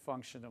important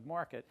function of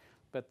market.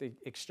 But the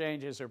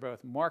exchanges are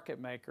both market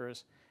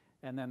makers,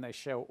 and then they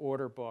show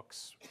order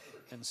books.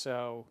 And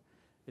so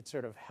it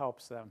sort of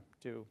helps them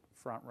do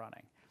front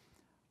running.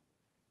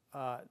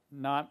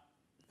 Not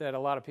that a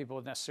lot of people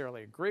would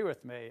necessarily agree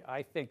with me.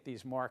 I think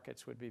these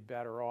markets would be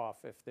better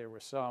off if there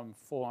were some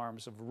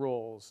forms of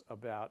rules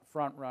about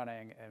front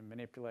running and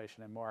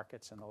manipulation in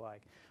markets and the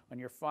like. On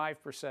your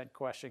 5%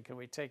 question, can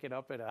we take it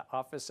up at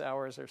office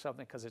hours or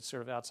something, because it's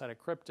sort of outside of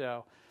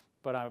crypto,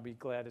 but I would be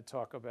glad to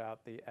talk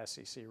about the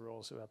SEC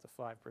rules about the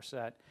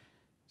 5%.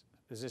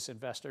 Is this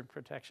investor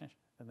protection?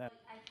 And then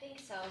I think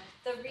so.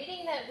 The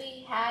reading that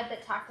we had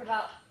that talked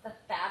about the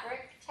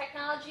fabric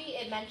technology,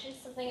 it mentioned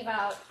something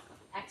about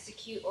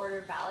execute,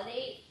 order,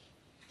 validate.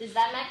 Does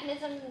that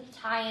mechanism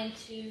tie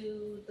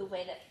into the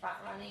way that front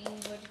running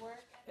would work?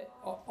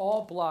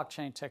 All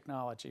blockchain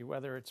technology,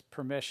 whether it's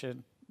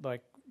permission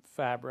like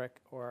fabric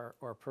or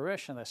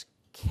permissionless,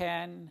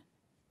 can,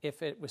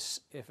 if it was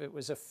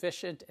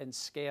efficient and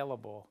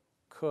scalable,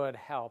 could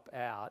help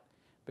out,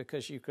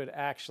 because you could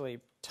actually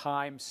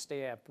time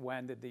stamp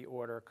when did the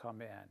order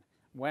come in,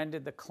 when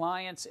did the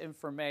client's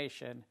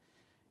information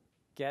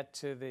get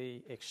to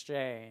the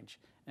exchange,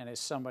 and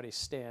is somebody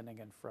standing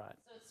in front?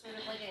 So it's sort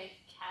of like a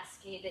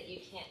cascade that you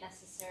can't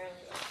necessarily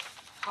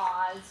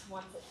pause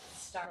once it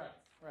starts.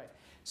 Right.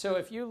 So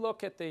if you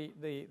look at the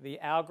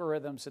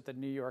algorithms at the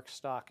New York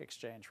Stock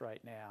Exchange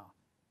right now,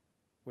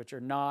 which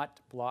are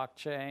not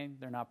blockchain,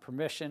 they're not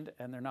permissioned,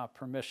 and they're not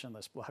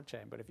permissionless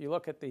blockchain. But if you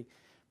look at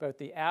both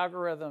the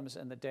algorithms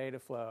and the data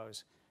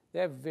flows, they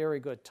have very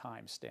good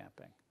time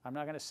stamping. I'm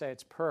not going to say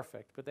it's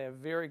perfect, but they have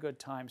very good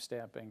time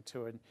stamping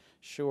to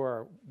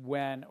ensure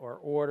when, or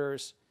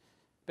orders,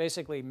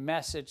 basically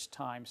message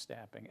time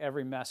stamping,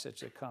 every message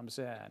that comes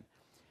in.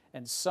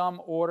 And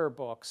some order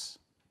books,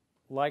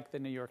 like the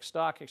New York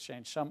Stock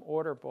Exchange, some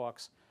order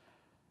books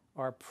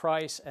are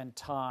price and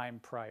time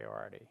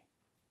priority.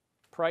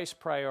 Price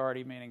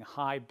priority meaning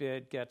high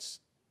bid gets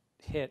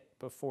hit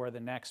before the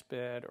next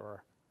bid,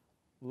 or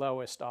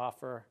lowest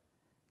offer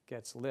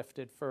gets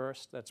lifted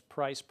first. That's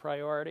price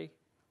priority.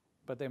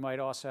 But they might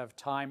also have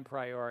time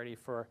priority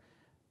for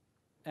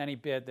any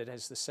bid that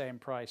has the same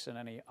price and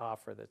any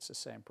offer that's the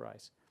same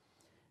price.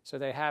 So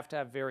they have to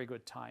have very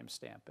good time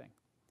stamping.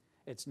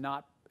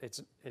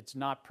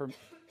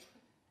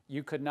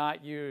 You could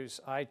not use,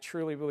 I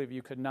truly believe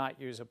you could not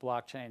use a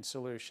blockchain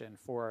solution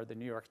for the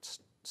New York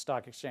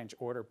Stock Exchange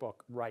order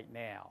book right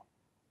now.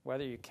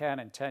 Whether you can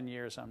in 10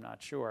 years, I'm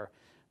not sure.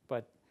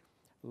 But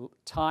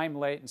time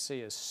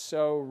latency is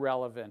so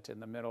relevant in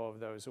the middle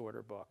of those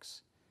order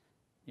books.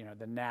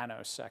 The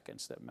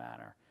nanoseconds that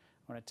matter.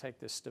 I want to take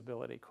this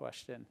stability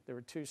question. There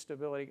were two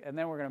stability, and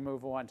then we're going to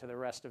move on to the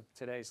rest of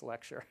today's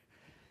lecture.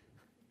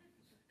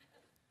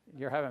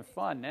 You're having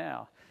fun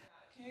now.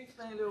 Can you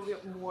explain a little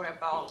bit more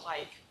about,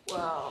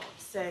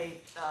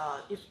 say,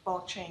 if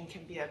blockchain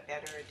can be a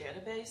better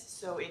database,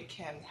 so it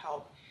can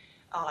help,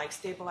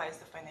 stabilize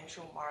the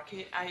financial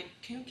market?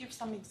 Can you give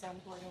some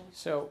example?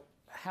 So,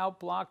 how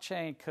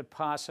blockchain could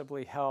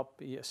possibly help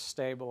be a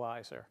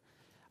stabilizer?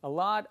 A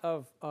lot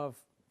of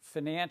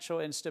financial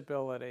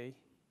instability,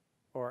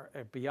 or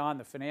beyond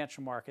the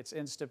financial markets,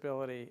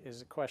 instability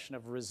is a question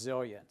of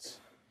resilience.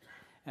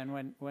 And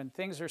when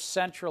things are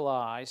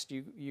centralized,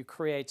 you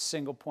create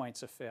single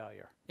points of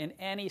failure in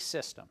any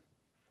system.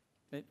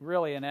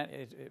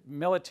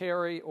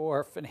 Military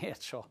or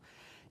financial.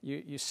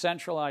 You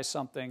centralize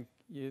something,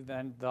 you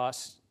then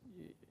thus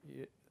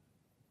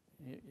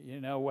you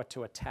know what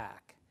to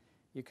attack.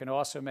 You can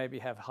also maybe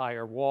have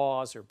higher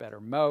walls or better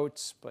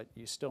moats, but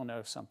you still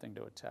know something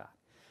to attack.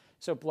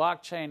 So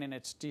blockchain in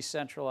its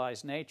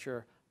decentralized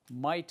nature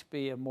might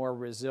be a more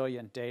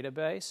resilient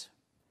database,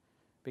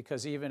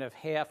 because even if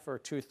half or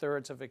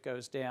 2/3 of it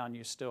goes down,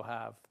 you still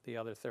have the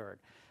other third.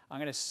 I'm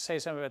going to say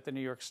something about the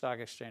New York Stock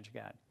Exchange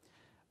again.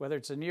 Whether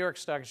it's the New York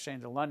Stock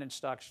Exchange, the London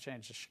Stock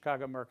Exchange, the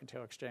Chicago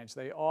Mercantile Exchange,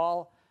 they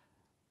all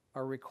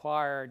are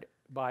required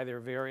by their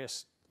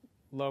various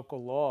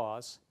local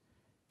laws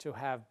to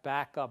have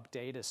backup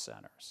data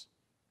centers.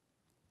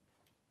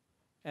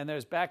 And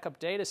those backup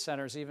data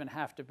centers even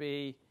have to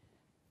be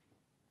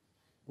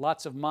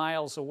lots of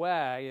miles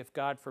away if,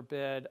 God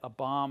forbid, a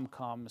bomb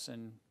comes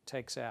and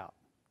takes out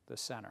the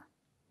center.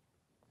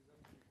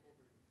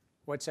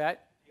 What's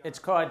that?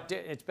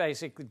 It's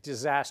basically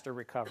disaster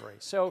recovery.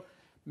 So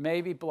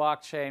maybe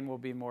blockchain will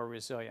be more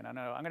resilient. I don't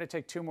know. I'm going to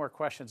take 2 more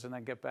questions and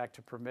then get back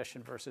to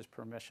permission versus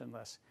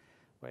permissionless.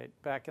 Wait,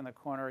 back in the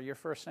corner. Your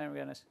first name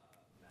again is?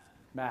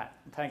 Matt.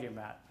 Thank you,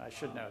 Matt. I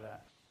should know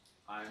that.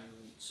 I'm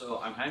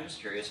kind of just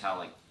curious how,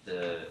 like,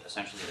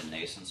 essentially the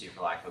nascency,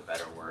 for lack of a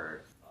better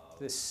word,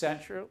 the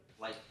central,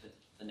 like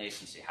the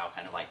nascency, how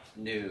kind of like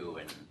new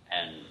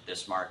and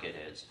this market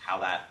is, how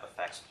that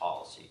affects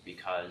policy.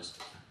 Because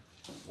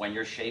when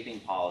you're shaping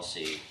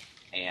policy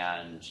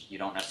and you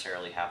don't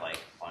necessarily have like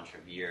a bunch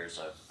of years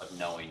of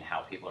knowing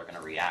how people are going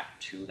to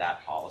react to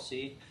that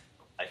policy,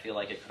 I feel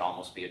like it could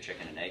almost be a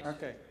chicken and egg.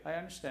 Okay, I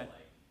understand.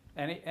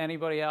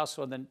 Anybody else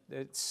on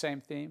the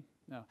same theme?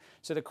 No.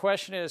 So the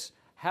question is,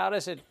 how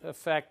does it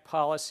affect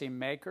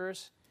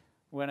policymakers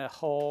when a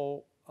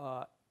whole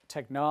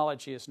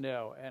technology is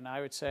new? And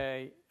I would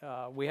say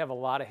we have a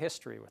lot of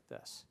history with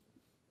this.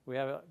 We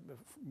have,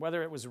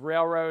 whether it was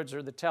railroads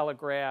or the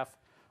telegraph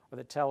or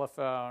the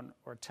telephone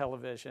or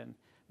television,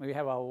 we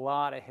have a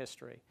lot of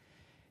history.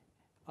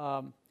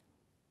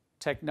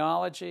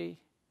 Technology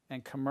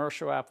and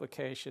commercial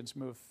applications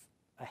move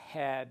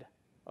ahead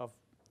of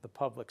the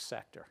public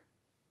sector.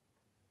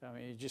 I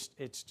mean,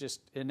 it's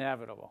just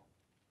inevitable.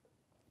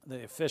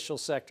 The official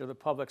sector, the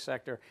public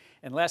sector,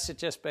 unless it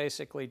just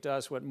basically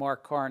does what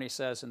Mark Carney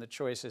says in The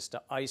Choice, is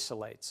to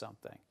isolate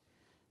something,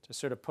 to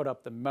sort of put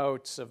up the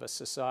moats of a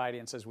society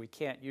and says we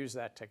can't use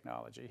that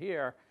technology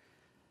here.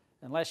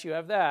 Unless you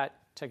have that,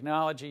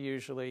 technology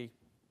usually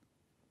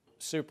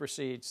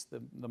supersedes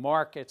the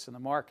markets, and the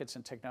markets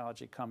and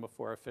technology come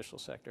before official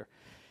sector.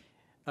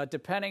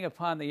 Depending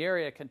upon the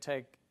area, it can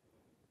take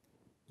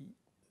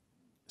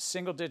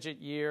single-digit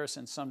years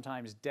and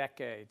sometimes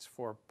decades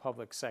for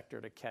public sector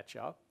to catch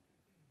up,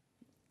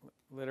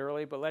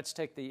 literally. But let's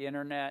take the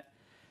internet.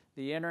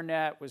 The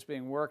internet was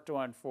being worked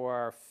on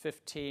for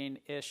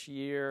 15-ish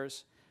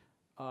years,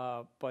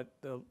 but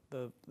the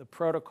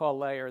protocol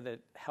layer that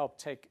helped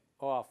take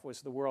off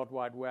was the World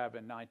Wide Web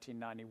in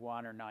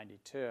 1991 or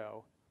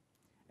 92,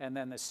 and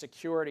then the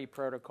security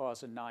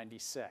protocols in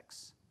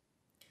 96.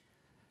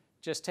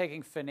 Just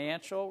taking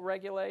financial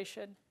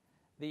regulation,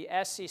 the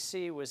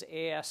SEC was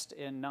asked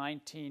in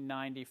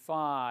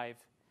 1995,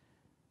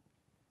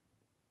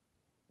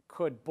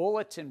 could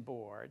bulletin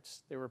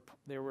boards,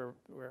 there were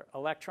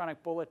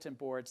electronic bulletin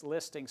boards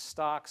listing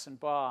stocks and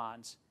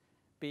bonds,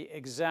 be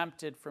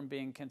exempted from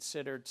being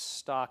considered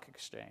stock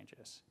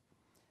exchanges?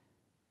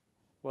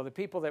 Well, the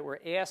people that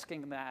were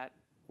asking that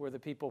were the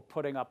people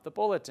putting up the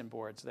bulletin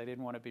boards. They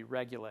didn't want to be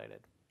regulated.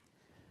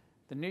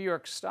 The New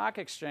York Stock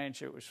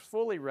Exchange, it was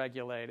fully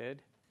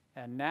regulated,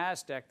 and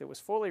NASDAQ, that was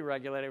fully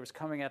regulated, was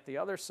coming at the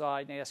other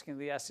side and asking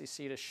the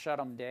SEC to shut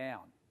them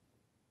down.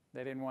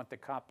 They didn't want the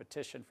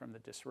competition from the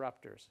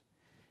disruptors.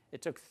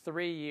 It took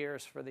 3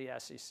 years for the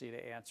SEC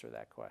to answer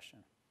that question.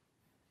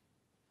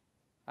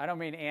 I don't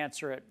mean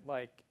answer it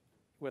like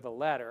with a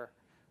letter.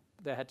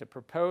 They had to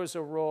propose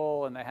a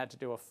rule, and they had to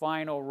do a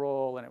final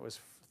rule, and it was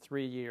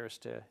 3 years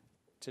to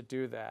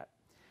do that.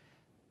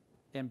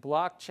 In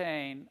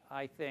blockchain,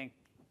 I think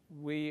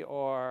we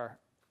are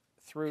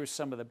through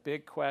some of the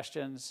big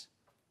questions.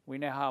 We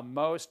know how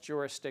most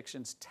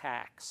jurisdictions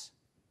tax,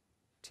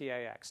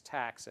 TAX,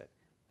 tax it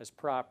as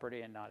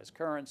property and not as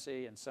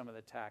currency, and some of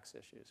the tax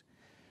issues.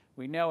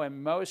 We know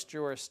in most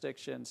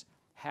jurisdictions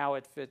how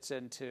it fits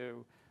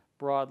into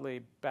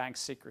broadly Bank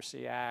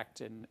Secrecy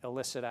Act and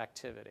illicit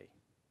activity.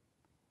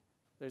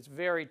 There's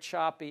very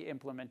choppy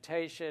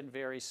implementation,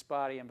 very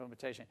spotty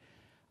implementation.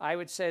 I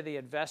would say the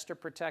investor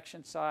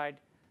protection side,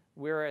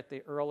 we're at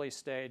the early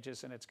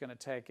stages, and it's going to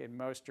take, in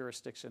most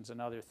jurisdictions,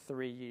 another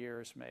 3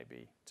 years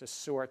maybe to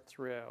sort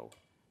through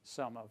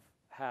some of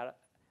how to,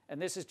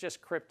 and this is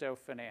just crypto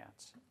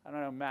finance. I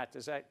don't know, Matt,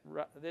 does that,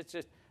 that's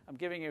just, I'm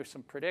giving you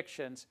some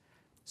predictions.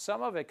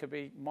 Some of it could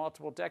be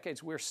multiple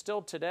decades. We're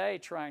still today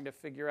trying to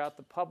figure out,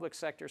 the public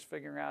sector's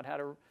figuring out how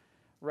to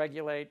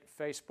regulate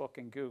Facebook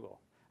and Google.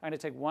 I'm going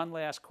to take one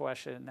last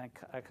question,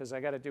 because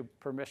I got to do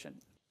permission.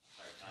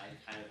 Sorry, can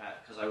I kind of add,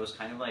 because I was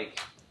kind of like,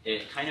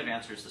 it kind of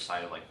answers the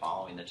side of like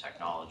following the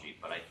technology,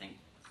 but I think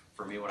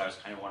for me what I was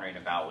kind of wondering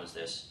about was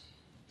this,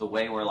 the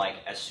way where like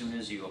as soon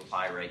as you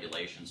apply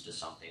regulations to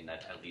something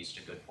that at least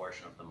a good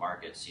portion of the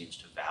market seems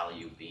to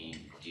value being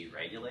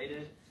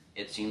deregulated,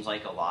 it seems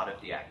like a lot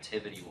of the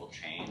activity will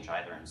change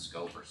either in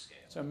scope or scale.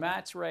 So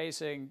Matt's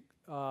raising,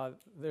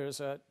 there's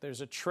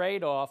a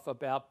trade-off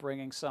about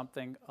bringing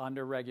something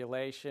under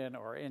regulation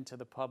or into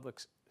the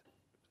public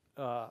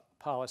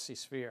policy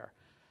sphere.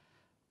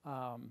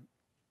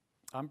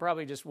 I'm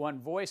probably just one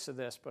voice of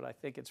this, but I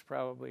think it's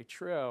probably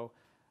true.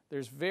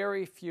 There's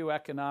very few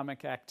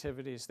economic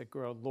activities that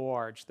grow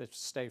large that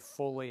stay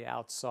fully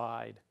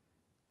outside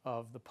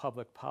of the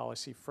public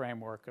policy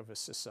framework of a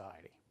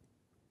society.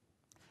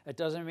 It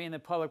doesn't mean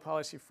that public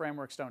policy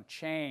frameworks don't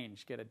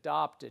change, get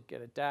adopted,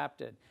 get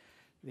adapted.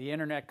 The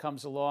internet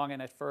comes along,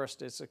 and at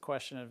first it's a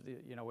question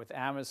of, with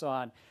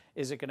Amazon,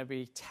 is it going to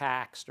be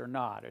taxed or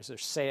not? Is there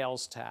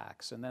sales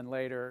tax? And then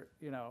later,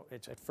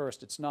 at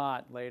first it's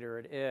not, later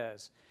it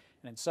is.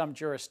 And in some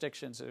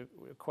jurisdictions,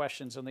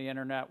 questions on the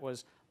internet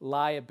was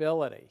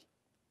liability.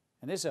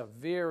 And this is a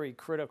very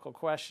critical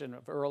question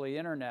of early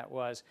internet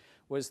was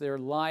there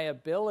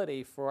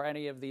liability for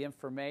any of the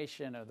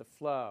information or the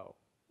flow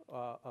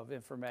of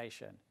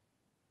information?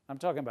 I'm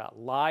talking about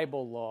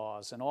libel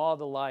laws and all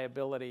the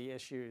liability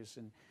issues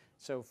and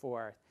so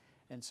forth.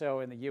 And so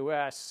in the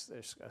U.S.,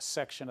 there's a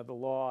section of the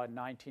law in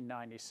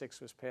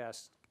 1996 was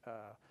passed.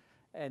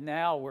 And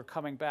now we're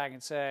coming back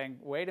and saying,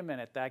 wait a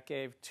minute, that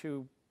gave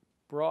too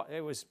broad,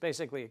 it was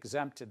basically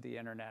exempted the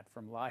internet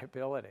from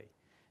liability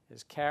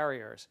as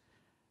carriers.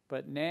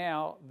 But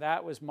now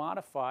that was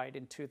modified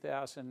in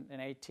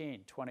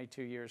 2018,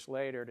 22 years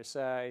later, to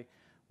say,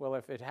 well,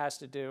 if it has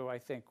to do, I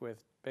think,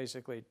 with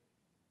basically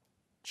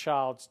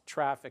child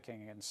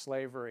trafficking and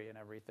slavery and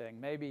everything,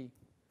 maybe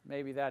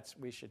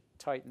we should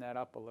tighten that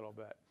up a little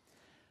bit.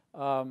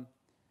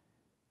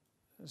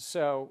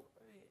 So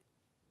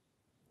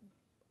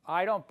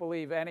I don't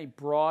believe any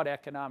broad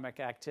economic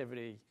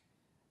activity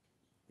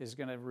is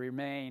going to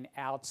remain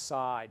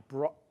outside,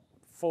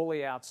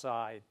 fully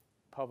outside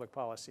public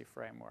policy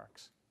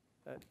frameworks.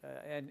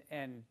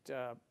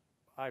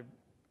 I'm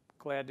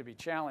glad to be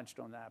challenged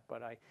on that,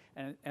 but I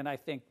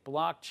think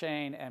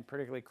blockchain and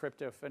particularly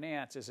crypto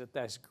finance is at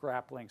this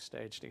grappling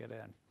stage to get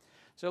in.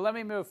 So let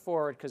me move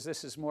forward because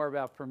this is more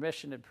about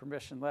permission and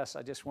permissionless.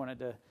 I just wanted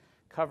to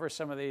cover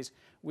some of these.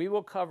 We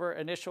will cover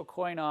initial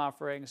coin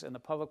offerings and the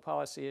public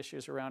policy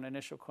issues around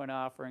initial coin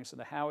offerings and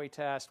the Howey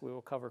test. We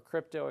will cover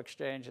crypto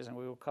exchanges, and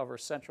we will cover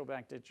central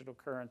bank digital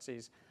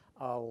currencies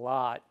a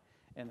lot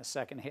in the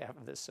second half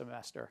of this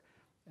semester.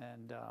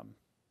 And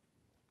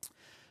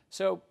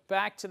so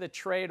back to the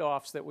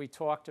trade-offs that we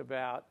talked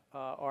about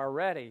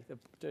already,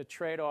 the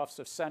trade-offs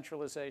of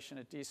centralization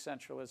and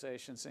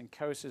decentralizations in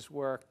Coase's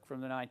work from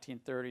the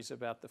 1930s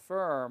about the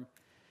firm.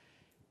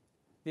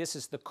 This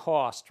is the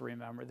cost,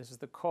 remember. This is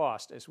the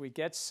cost. As we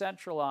get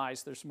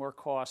centralized, there's more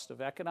cost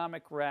of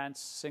economic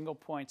rents, single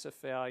points of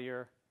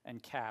failure,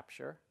 and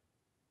capture.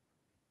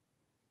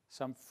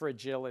 Some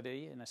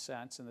fragility, in a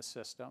sense, in the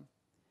system.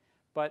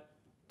 But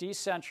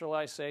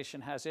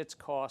decentralization has its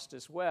cost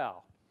as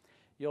well.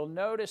 You'll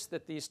notice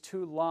that these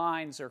two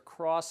lines are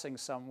crossing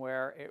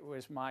somewhere. It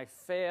was my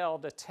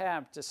failed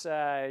attempt to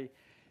say,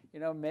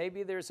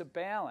 maybe there's a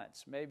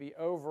balance. Maybe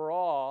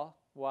overall,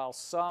 while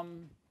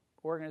some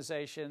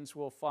organizations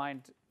will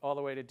find all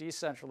the way to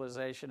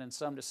decentralization and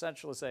some to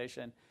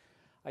centralization,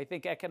 I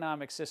think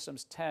economic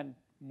systems tend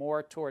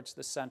more towards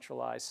the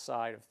centralized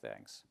side of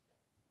things.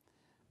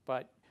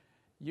 But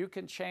you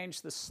can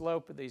change the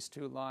slope of these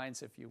two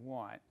lines if you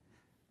want.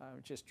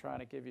 I'm just trying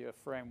to give you a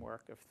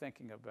framework of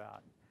thinking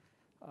about.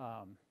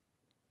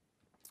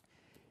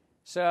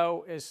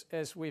 So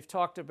as we've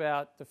talked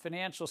about, the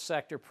financial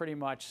sector pretty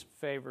much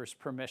favors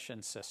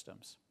permission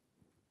systems.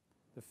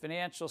 The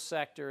financial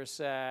sector is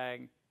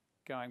saying,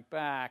 going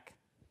back,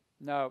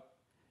 no,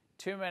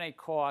 too many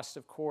costs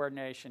of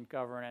coordination,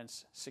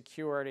 governance,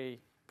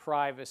 security,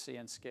 privacy,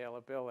 and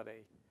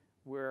scalability.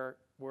 We're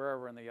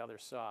over on the other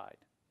side.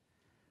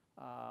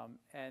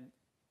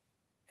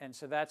 And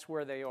so that's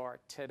where they are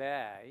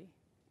today.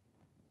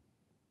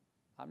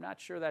 I'm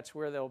not sure that's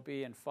where they'll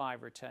be in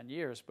 5 or 10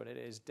 years, but it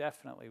is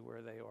definitely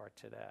where they are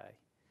today.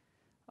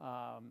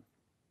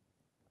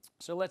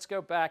 So let's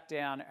go back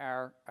down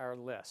our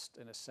list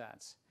in a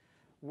sense.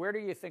 Where do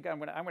you think I'm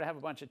going to have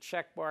a bunch of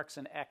check marks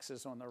and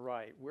X's on the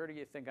right? Where do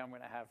you think I'm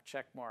going to have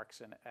check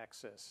marks and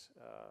X's?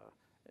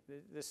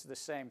 This is the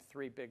same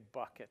 3 big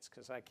buckets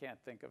because I can't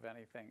think of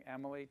anything.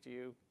 Emily, do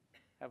you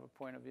have a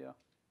point of view?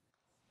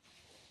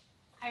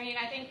 I mean,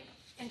 I think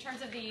in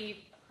terms of the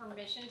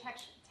permission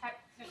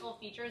technical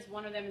features,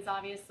 one of them is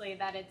obviously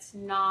that it's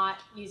not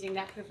using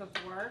that proof of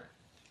work.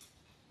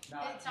 It's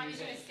not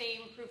using the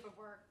same proof of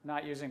work.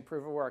 Not using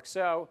proof of work.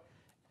 So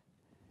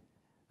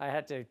I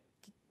had to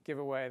give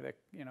away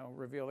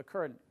reveal the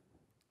current.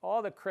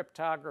 All the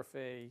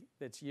cryptography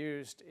that's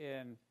used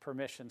in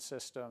permission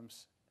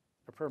systems,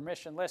 or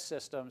permissionless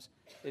systems,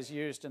 is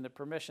used in the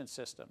permission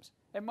systems.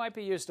 It might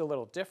be used a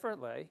little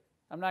differently.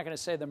 I'm not going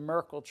to say the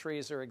Merkle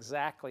trees are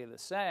exactly the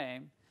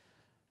same,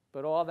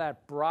 but all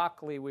that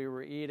broccoli we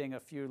were eating a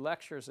few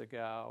lectures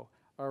ago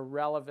are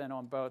relevant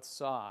on both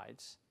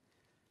sides.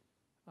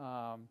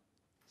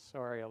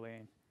 Sorry,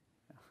 Aline.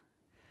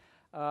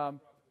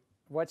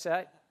 What's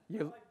that?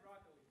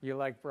 You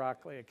like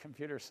broccoli, a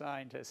computer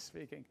scientist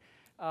speaking.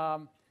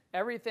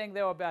 Everything,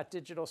 though, about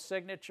digital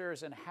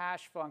signatures and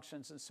hash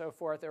functions and so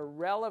forth are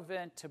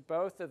relevant to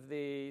both of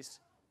these,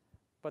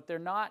 but they're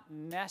not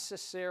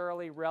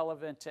necessarily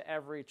relevant to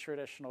every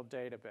traditional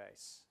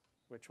database,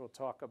 which we'll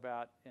talk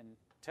about in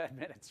 10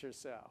 minutes or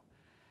so.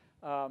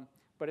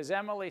 But as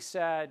Emily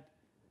said,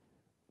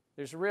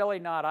 there's really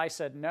not, I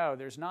said no,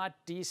 there's not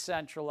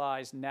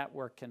decentralized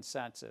network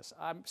consensus.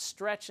 I'm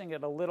stretching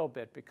it a little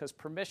bit because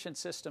permission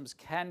systems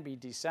can be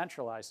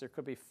decentralized. There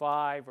could be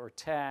 5 or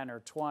 10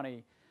 or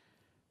 20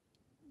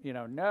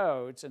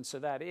 nodes, and so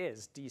that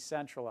is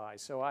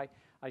decentralized. So I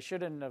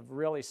shouldn't have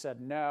really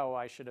said no.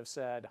 I should have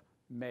said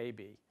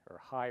maybe or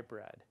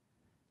hybrid.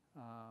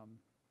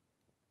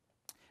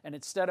 And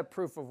instead of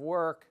proof of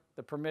work,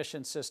 the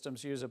permission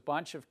systems use a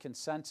bunch of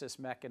consensus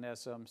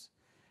mechanisms,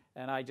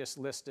 and I just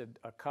listed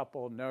a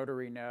couple: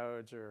 notary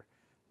nodes or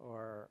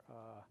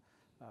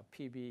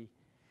PBFT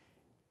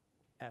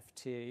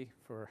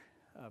for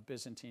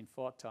Byzantine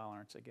fault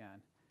tolerance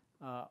again.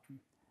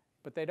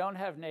 But they don't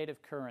have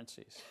native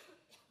currencies.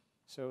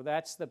 So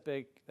that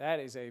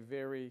is a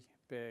very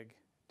big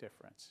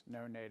difference,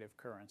 no native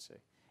currency.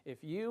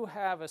 If you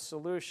have a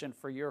solution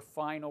for your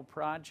final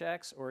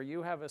projects, or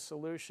you have a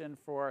solution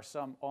for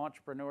some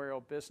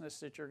entrepreneurial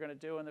business that you're going to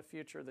do in the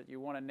future that you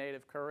want a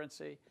native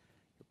currency,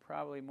 you're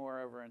probably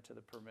more over into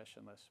the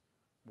permissionless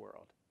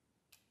world.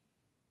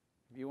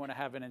 If you want to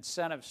have an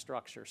incentive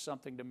structure,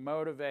 something to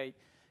motivate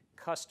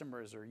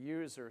customers or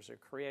users or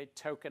create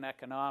token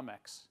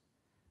economics,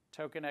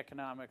 token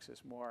economics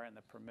is more in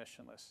the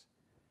permissionless.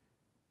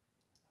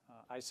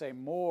 I say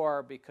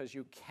more because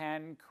you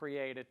can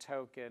create a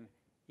token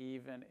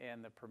even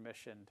in the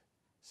permissioned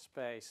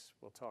space.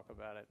 We'll talk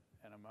about it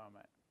in a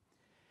moment.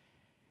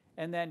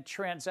 And then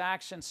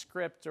transaction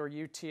script or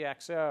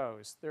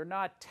UTXOs. They're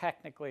not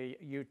technically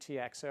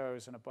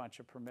UTXOs in a bunch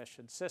of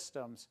permissioned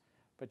systems,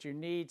 but you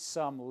need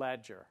some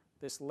ledger.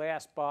 This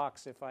last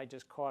box, if I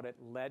just called it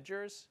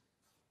ledgers,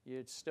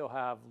 you'd still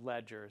have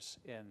ledgers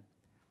in.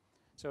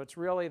 So it's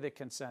really the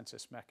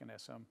consensus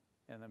mechanism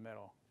in the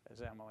middle,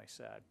 as Emily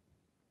said.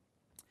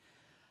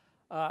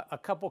 A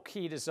couple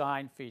key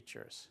design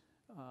features.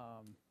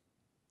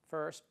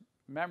 First,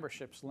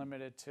 membership's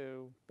limited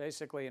to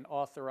basically an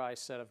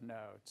authorized set of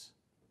nodes.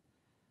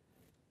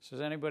 So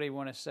does anybody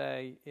want to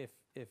say if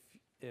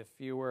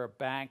you were a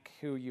bank,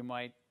 who you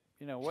might,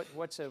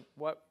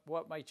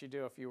 what might you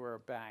do if you were a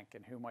bank,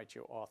 and who might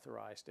you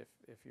authorize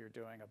if you're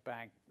doing a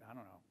bank? I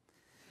don't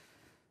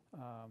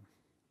know.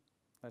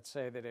 Let's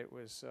say that it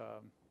was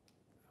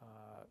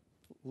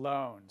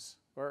loans,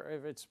 or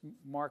if it's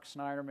Mark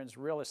Snyderman's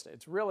real estate,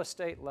 it's real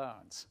estate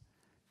loans.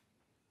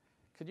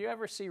 Could you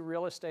ever see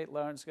real estate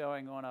loans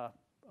going on a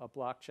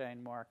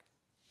blockchain, Mark?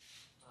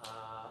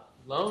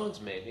 Loans,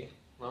 maybe.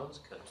 Loans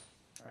could.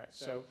 All right.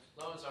 So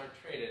loans aren't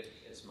traded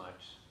as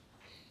much.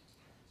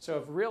 So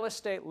if real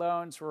estate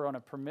loans were on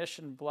a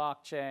permissioned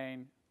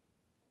blockchain,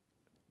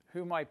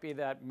 who might be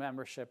that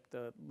membership,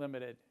 the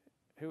limited?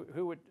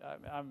 Who would?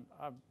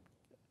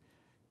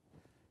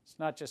 It's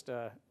not just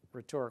a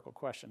rhetorical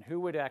question.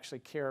 Who would actually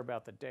care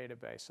about the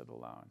database of the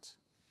loans?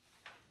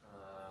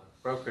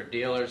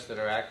 Broker-dealers that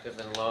are active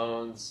in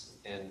loans,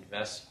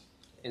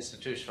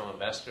 institutional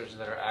investors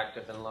that are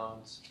active in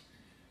loans.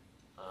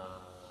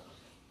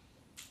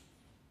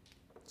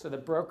 So the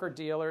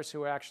broker-dealers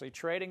who are actually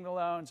trading the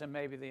loans, and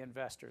maybe the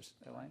investors.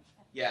 Elaine?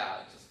 Yeah,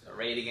 just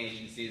rating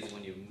agencies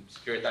when you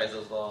securitize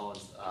those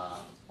loans.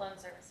 Loan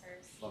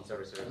servicers. Loan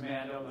servicers.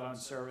 Commando loan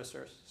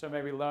servicers. So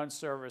maybe loan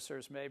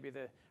servicers, maybe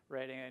the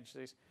rating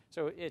agencies.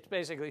 So it's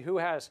basically who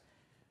has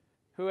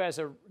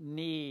a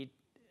need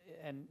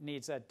and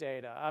needs that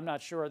data. I'm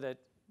not sure that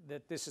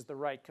this is the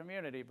right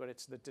community, but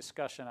it's the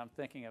discussion I'm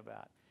thinking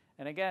about.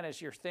 And again, as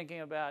you're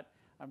thinking about,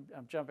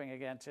 I'm jumping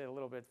again to a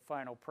little bit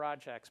final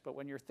projects, but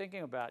when you're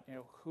thinking about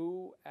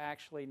who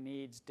actually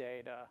needs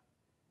data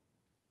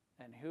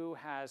and who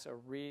has a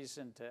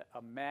reason to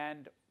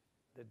amend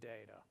the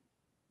data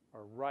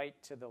or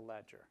write to the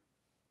ledger.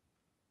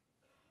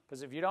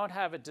 Because if you don't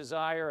have a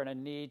desire and a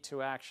need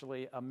to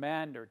actually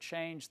amend or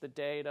change the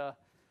data,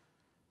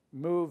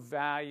 move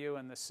value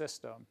in the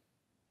system,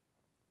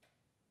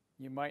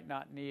 you might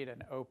not need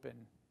an open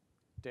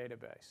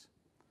database.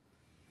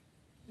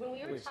 When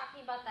we were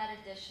talking about that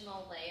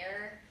additional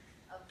layer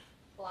of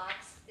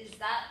blocks, is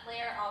that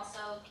layer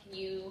also, can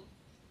you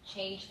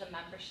change the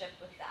membership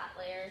with that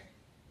layer?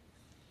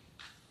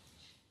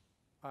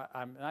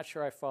 I'm not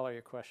sure I follow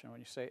your question when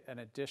you say an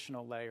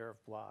additional layer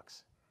of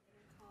blocks.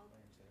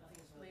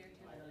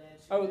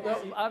 Oh,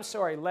 no, I'm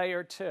sorry,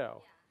 layer 2.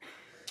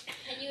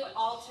 Can you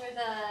alter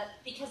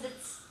because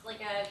it's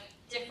like a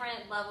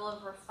different level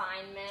of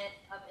refinement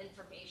of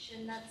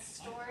information that's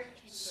stored?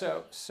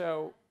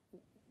 So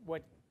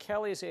what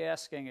Kelly's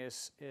asking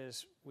is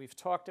we've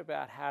talked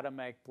about how to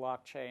make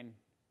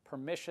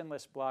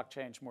permissionless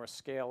blockchains more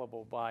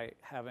scalable by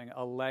having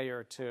a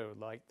layer 2,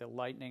 like the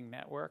Lightning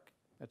Network.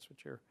 That's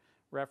what you're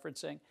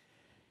referencing.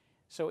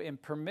 So in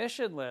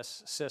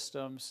permissionless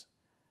systems,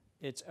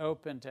 it's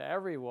open to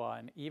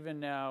everyone, even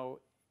though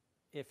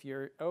if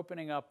you're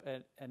opening up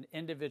an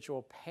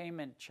individual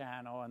payment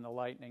channel in the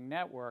Lightning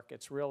Network,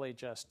 it's really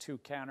just two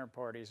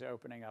counterparties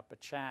opening up a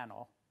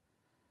channel.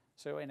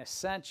 So in a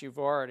sense, you've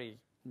already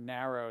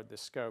narrowed the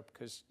scope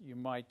because you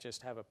might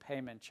just have a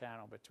payment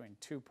channel between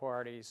two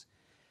parties.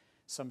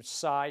 Some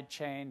side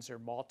chains or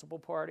multiple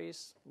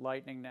parties.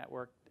 Lightning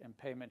Network and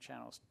payment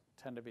channels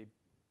tend to be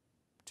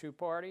two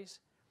parties.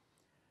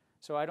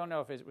 So I don't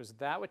know if it was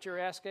that what you're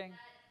asking?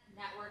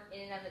 That network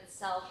in and of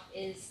itself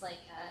is like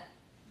a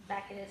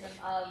mechanism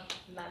of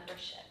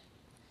membership.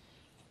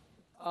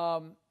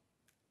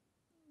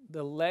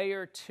 the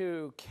layer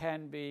 2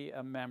 can be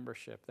a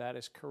membership, that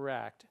is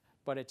correct,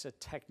 but it's a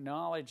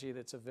technology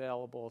that's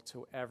available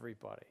to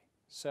everybody.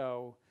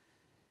 So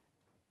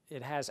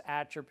it has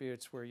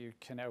attributes where you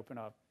can open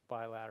up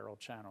bilateral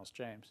channels.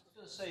 James?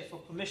 I was going to say, for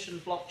permission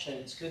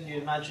blockchains, couldn't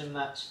you imagine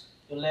that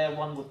your layer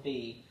 1 would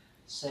be,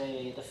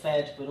 say, the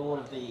Fed with all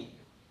of the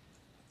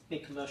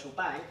big commercial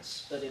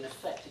banks, but in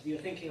effect, if you're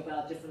thinking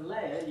about a different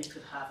layer, you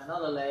could have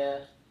another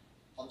layer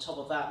on top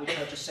of that, which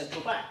are just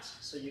central banks.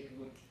 So you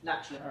can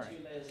naturally have 2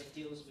 layers that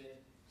deals with.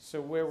 So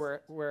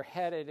where we're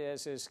headed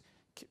is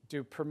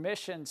do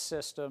permission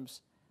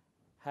systems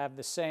have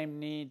the same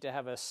need to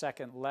have a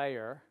second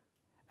layer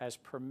as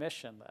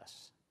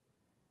permissionless?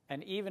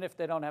 And even if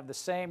they don't have the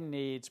same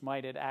needs,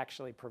 might it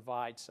actually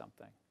provide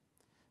something?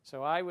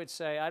 So I would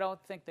say I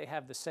don't think they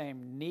have the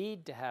same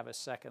need to have a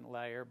second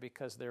layer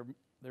because they're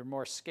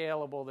more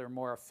scalable, they're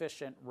more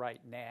efficient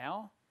right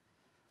now,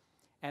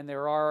 and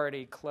they're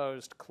already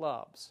closed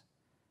clubs.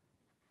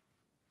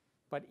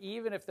 But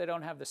even if they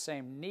don't have the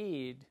same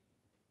need,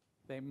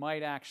 they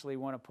might actually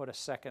want to put a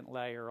second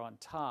layer on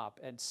top.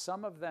 And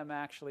some of them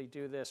actually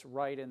do this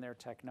right in their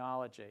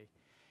technology.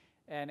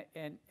 And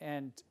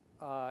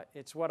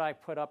it's what I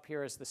put up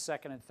here as the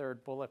second and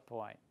third bullet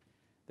point.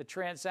 The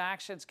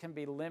transactions can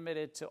be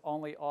limited to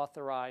only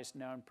authorized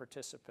known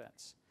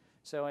participants.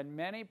 So in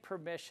many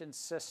permission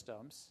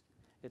systems,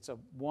 it's a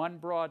one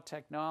broad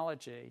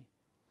technology.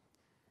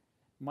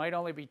 Might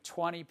only be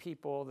 20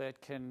 people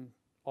that can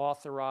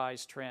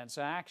authorize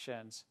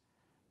transactions,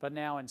 but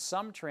now in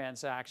some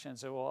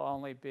transactions it will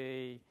only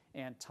be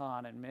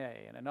Anton and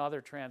me, and in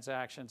other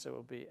transactions it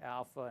will be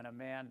Alpha and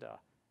Amanda.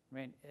 I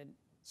mean,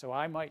 so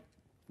I might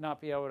not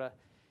be able to.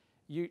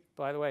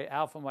 By the way,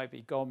 Alpha might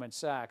be Goldman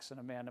Sachs and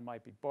Amanda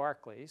might be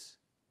Barclays,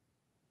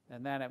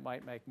 and then it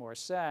might make more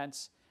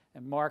sense.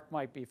 And Mark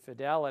might be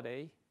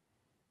Fidelity,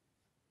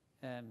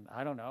 and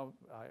I don't know,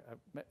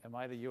 am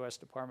I the U.S.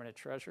 Department of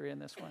Treasury in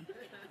this one?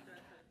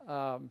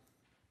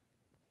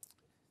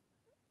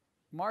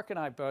 Mark and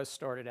I both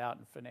started out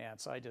in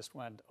finance. I just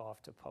went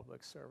off to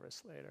public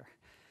service later.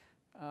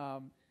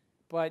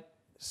 But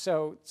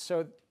so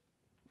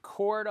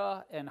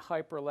Corda and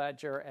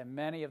Hyperledger and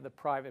many of the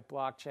private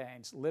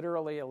blockchains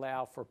literally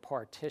allow for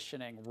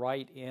partitioning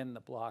right in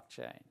the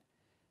blockchain.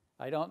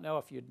 I don't know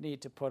if you'd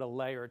need to put a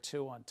layer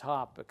 2 on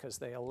top because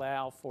they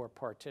allow for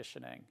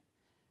partitioning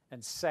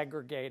and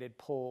segregated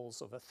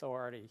pools of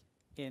authority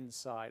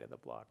inside of the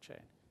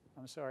blockchain.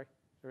 I'm sorry,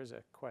 there was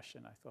a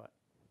question I thought.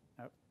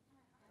 No?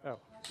 Oh.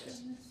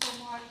 Yes.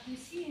 So Mark, do you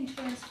see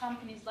insurance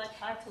companies like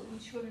title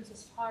insurance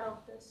as part of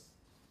this?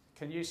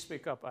 Can you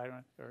speak up? I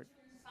don't. Or,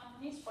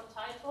 companies for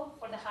title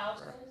for the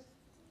houses.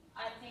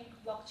 I think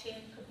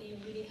blockchain could be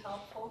really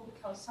helpful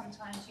because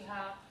sometimes you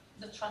have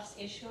the trust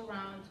issue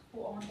around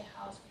who owned the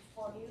house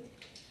before you,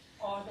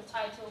 or the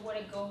title where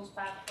it goes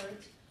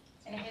backwards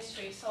in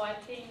history. So I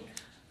think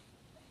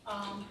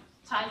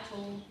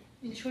title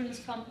insurance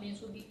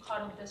companies would be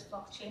part of this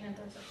blockchain, and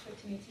there's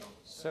opportunity.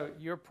 So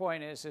your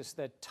point is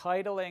that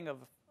titling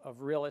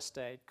of real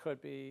estate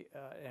could be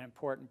an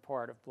important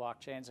part of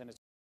blockchains, and it's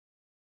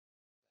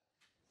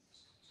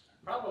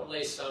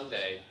probably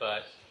someday,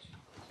 but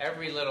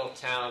every little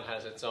town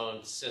has its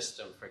own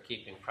system for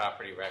keeping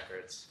property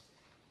records,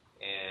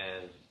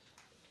 and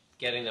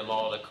getting them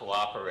all to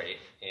cooperate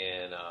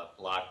in a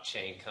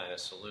blockchain kind of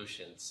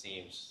solution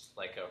seems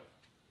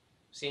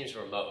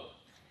remote.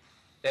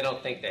 They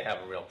don't think they have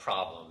a real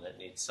problem that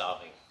needs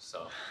solving.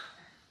 So,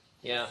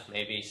 yeah,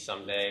 maybe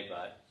someday,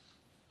 but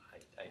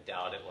I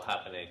doubt it will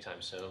happen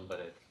anytime soon,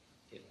 but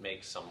it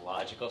makes some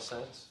logical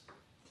sense.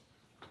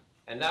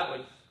 And that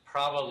would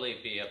probably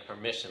be a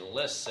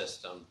permissionless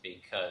system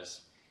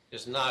because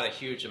there's not a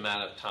huge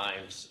amount of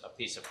times a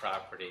piece of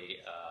property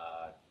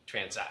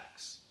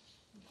transacts,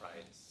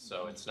 right?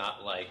 So it's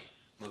not like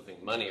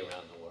moving money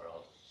around the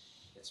world.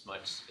 It's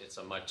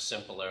a much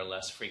simpler,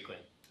 less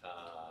frequent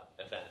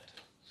event.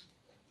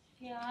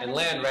 Yeah, and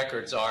land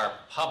records are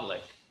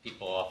public.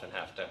 People often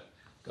have to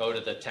go to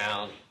the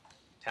town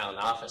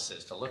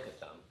offices to look at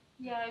them.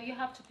 Yeah, you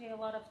have to pay a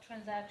lot of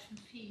transaction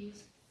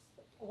fees,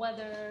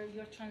 whether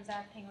you're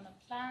transacting on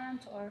a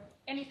plant or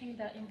anything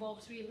that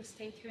involves real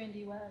estate here in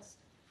the US.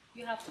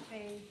 You have to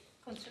pay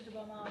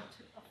considerable amount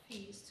of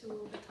fees to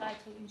the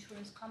title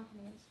insurance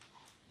companies.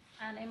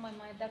 And in my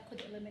mind, that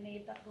could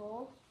eliminate that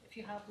role if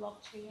you have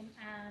blockchain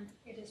and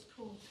it is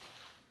proved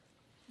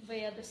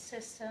via the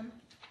system.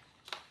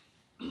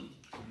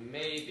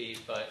 Maybe,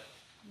 but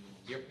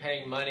you're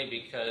paying money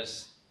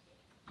because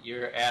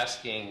you're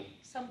asking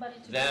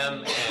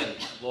them and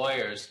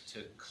lawyers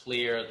to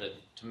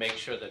make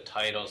sure the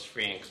title's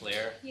free and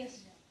clear.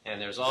 Yes.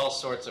 And there's all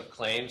sorts of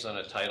claims on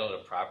a title to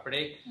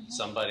property. Mm-hmm.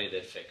 Somebody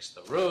that fixed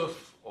the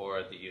roof,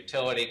 or the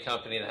utility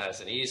company that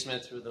has an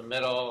easement through the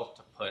middle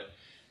to put,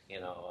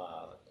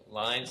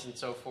 lines and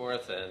so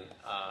forth. And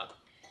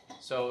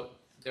so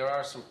there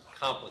are some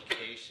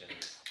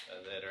complications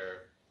that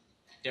are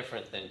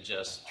different than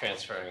just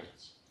transferring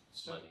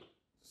money.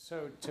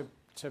 So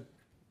to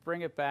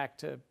bring it back,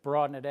 to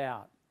broaden it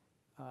out,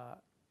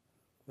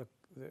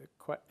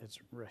 it's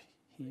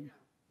Raheem.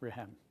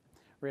 Rehem.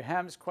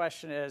 Rehem's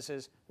question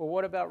is, well,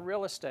 what about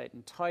real estate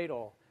and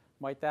title?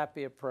 Might that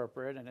be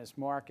appropriate? And as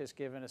Mark has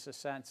given us a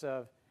sense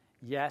of,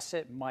 yes,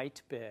 it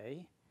might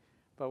be,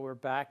 but we're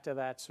back to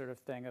that sort of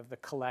thing of the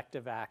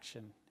collective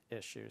action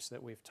issues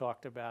that we've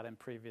talked about in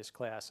previous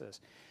classes.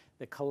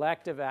 The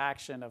collective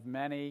action of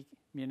many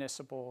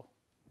municipal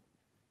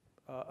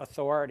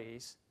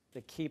authorities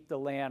that keep the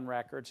land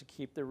records, that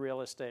keep the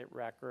real estate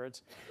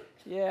records.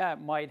 Yeah,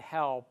 it might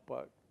help,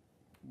 but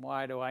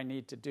why do I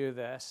need to do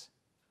this?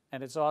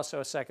 And it's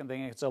also a second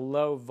thing, it's a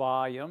low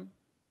volume,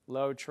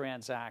 low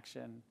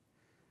transaction.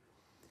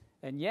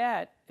 And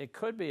yet, it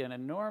could be an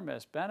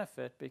enormous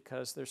benefit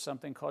because there's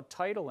something called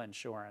title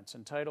insurance.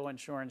 And title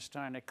insurance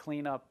trying to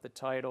clean up the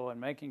title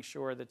and making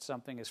sure that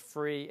something is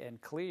free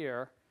and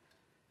clear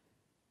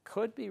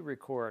could be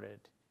recorded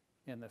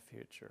in the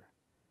future.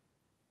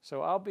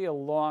 So I'll be a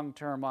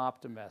long-term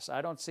optimist.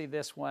 I don't see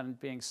this one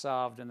being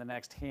solved in the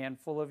next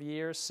handful of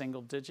years,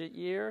 single-digit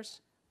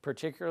years,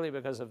 particularly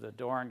because of the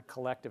darn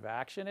collective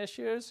action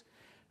issues.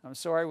 I'm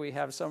sorry we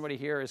have somebody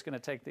here who's going to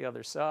take the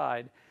other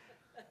side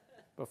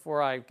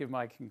before I give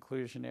my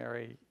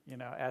conclusionary,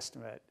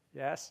 estimate.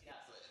 Yes? Yeah,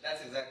 so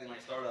that's exactly my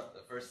startup.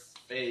 The first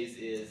phase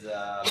is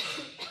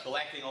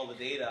collecting all the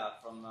data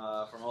from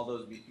all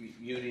those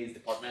munis,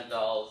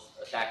 departmentals,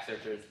 tax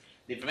searchers.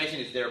 The information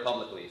is there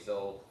publicly.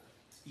 So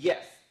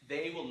yes,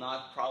 they will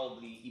not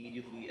probably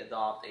immediately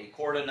adopt a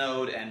Corda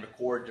node and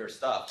record their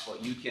stuff,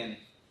 but you can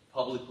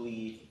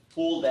publicly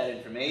pool that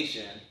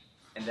information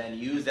and then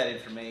use that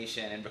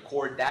information and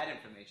record that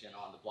information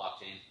on the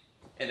blockchain.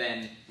 And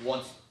then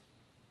once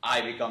I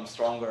become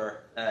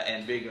stronger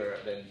and bigger,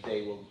 then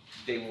they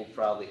will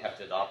probably have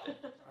to adopt it.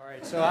 All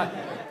right,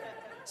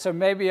 so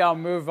maybe I'll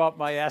move up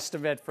my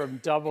estimate from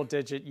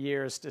double-digit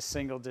years to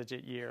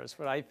single-digit years,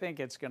 but I think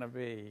it's going to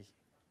be,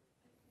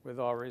 with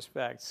all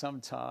respect,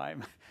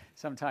 sometime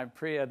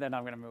pre, and then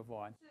I'm going to move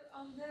on. So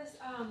on this,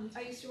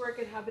 I used to work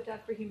at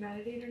Habitat for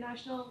Humanity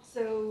International,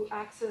 so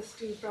access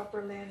to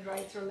proper land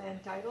rights or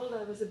land title,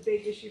 that was a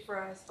big issue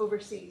for us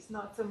overseas,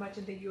 not so much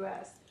in the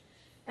US.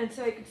 And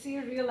so I could see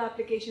a real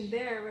application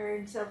there where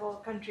in several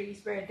countries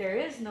where there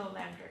is no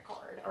land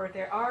record or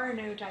there are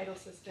no title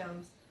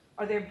systems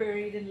or they're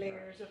buried in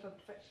layers of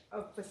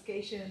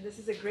obfuscation, this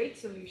is a great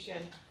solution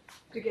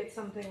to get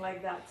something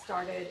like that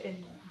started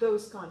in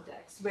those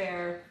contexts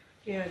where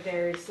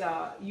there's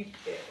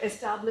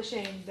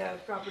establishing the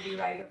property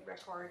right of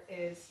record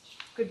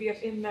could be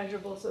of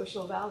immeasurable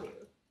social value.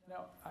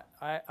 No,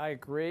 I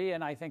agree,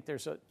 and I think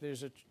there's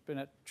been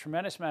a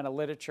tremendous amount of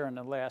literature in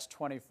the last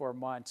 24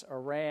 months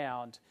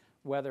around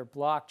whether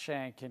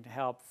blockchain can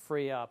help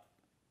free up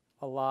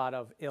a lot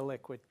of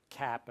illiquid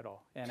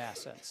capital, in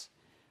essence.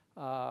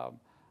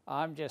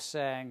 I'm just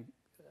saying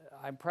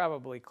I'm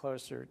probably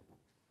closer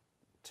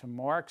to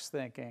Mark's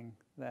thinking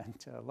than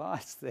to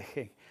Alon's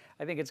thinking.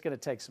 I think it's going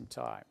to take some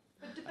time.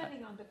 But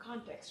depending on the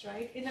context,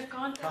 right? In a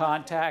context...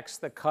 Context,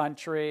 the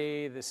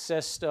country, the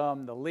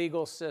system, the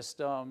legal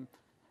system,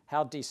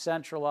 how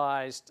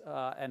decentralized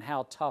and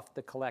how tough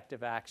the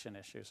collective action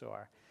issues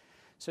are.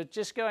 So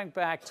just going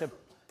back to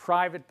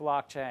private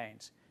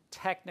blockchains,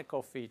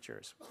 technical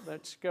features.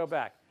 Let's go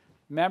back.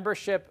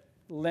 Membership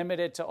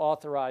limited to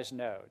authorized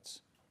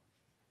nodes.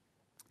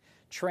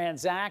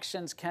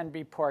 Transactions can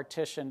be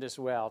partitioned as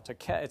well.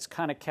 It's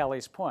kind of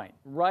Kelly's point.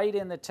 Right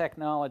in the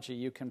technology,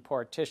 you can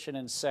partition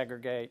and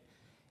segregate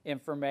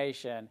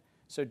information.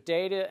 So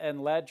data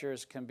and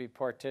ledgers can be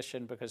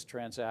partitioned because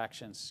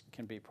transactions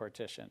can be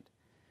partitioned.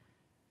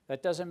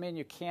 That doesn't mean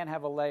you can't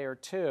have a layer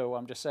 2.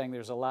 I'm just saying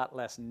there's a lot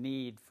less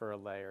need for a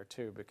layer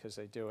 2 because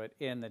they do it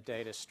in the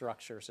data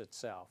structures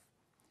itself.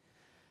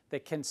 The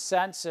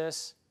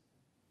consensus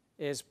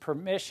is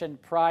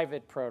permissioned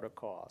private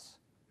protocols.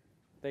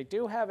 They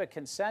do have a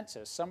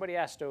consensus. Somebody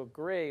has to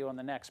agree on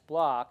the next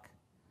block,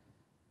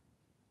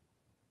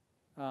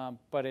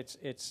 but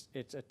it's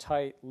a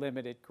tight,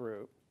 limited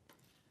group.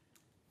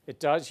 It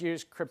does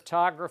use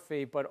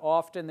cryptography, but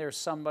often there's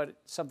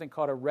something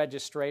called a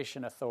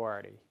registration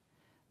authority.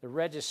 The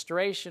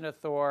registration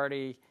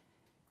authority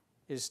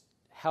is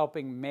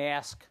helping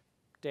mask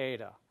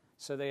data.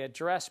 So they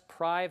address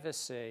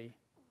privacy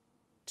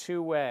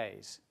two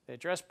ways. They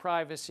address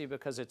privacy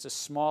because it's a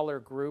smaller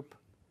group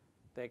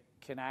that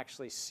can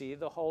actually see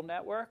the whole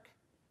network.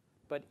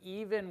 But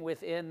even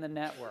within the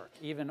network,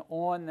 even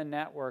on the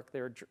network,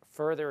 they're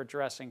further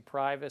addressing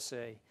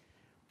privacy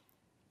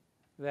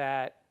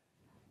that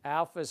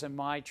Alpha's in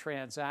my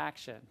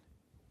transaction.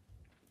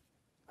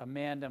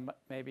 Amanda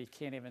maybe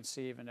can't even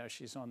see even though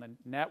she's on the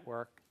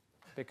network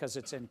because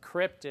it's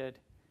encrypted.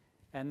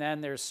 And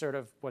then there's sort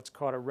of what's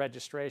called a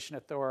registration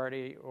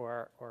authority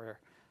or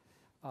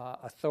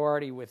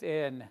authority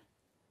within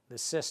the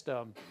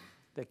system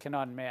that can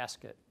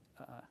unmask it.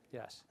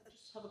 Yes? I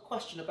just have a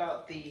question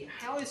about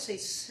how is a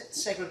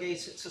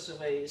segregated sort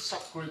of a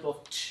subgroup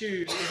of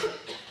two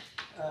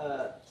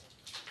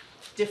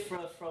differ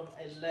from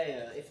a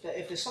layer? If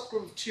the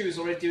subgroup of two is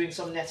already doing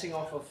some netting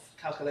off of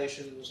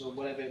calculations or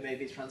whatever it may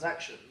be,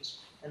 transactions,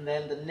 and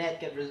then the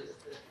net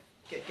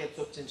get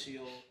booked into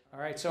your All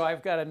right, so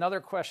I've got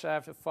another question I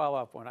have to follow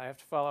up on. I have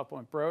to follow up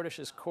on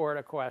Brodish's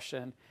Corda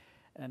question,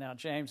 and now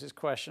James's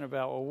question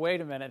about, well,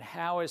 wait a minute,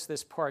 how is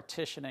this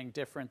partitioning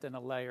different than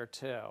a layer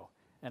 2?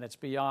 And it's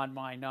beyond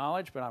my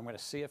knowledge, but I'm going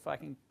to see if I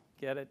can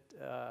get it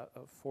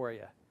for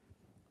you.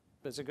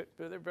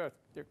 They're both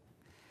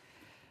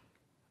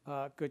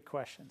good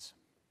questions.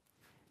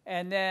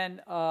 And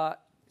then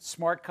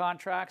smart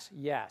contracts,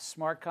 yes,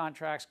 smart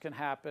contracts can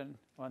happen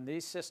on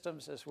these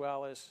systems as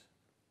well as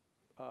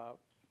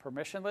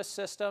permissionless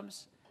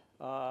systems.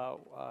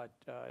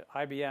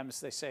 IBM's,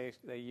 they say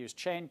they use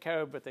chain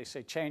code, but they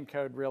say chain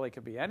code really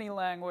could be any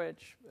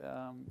language,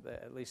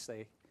 at least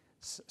they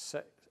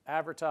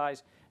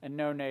advertise, and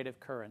no native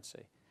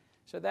currency.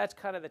 So that's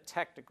kind of the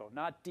technical,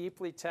 not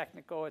deeply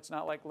technical. It's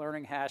not like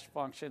learning hash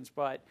functions,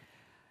 but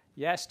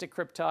yes to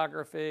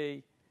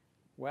cryptography.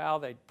 Well,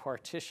 they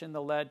partition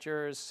the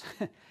ledgers.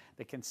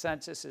 The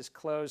consensus is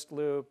closed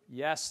loop.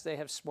 Yes, they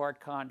have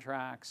smart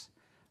contracts.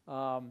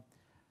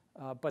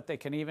 But they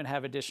can even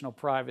have additional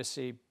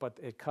privacy, but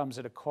it comes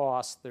at a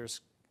cost.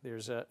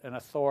 There's an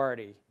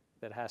authority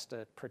that has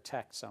to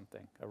protect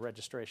something, a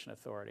registration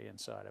authority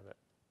inside of it.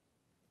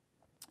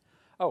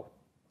 Oh,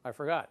 I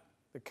forgot.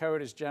 The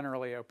code is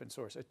generally open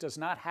source. It does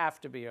not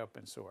have to be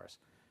open source.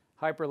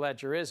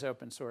 Hyperledger is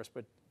open source,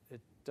 but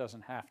it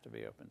doesn't have to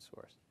be open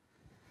source.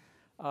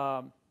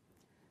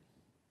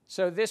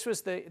 So this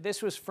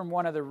was from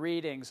one of the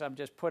readings. I'm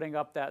just putting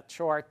up that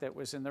chart that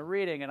was in the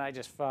reading, and I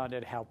just found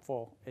it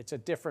helpful. It's a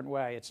different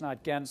way. It's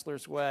not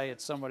Gensler's way.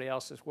 It's somebody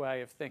else's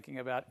way of thinking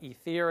about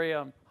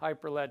Ethereum,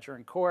 Hyperledger,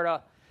 and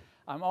Corda.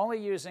 I'm only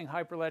using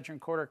Hyperledger and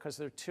Corda because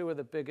they're two of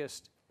the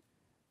biggest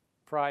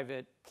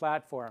private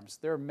platforms.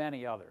 There are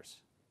many others.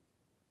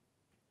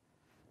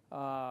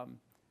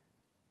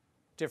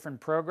 Different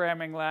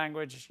programming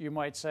language, you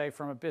might say,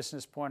 from a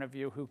business point of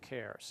view, who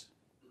cares?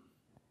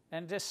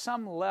 And to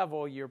some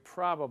level, you're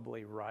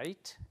probably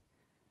right,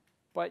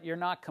 but you're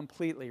not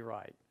completely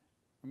right.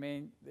 I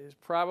mean, there's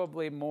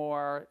probably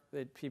more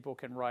that people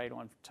can write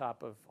on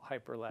top of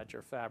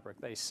Hyperledger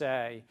Fabric. They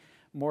say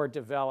more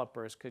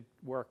developers could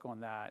work on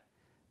that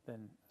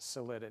than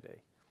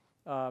Solidity.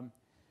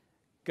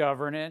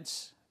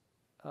 Governance,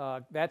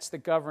 that's the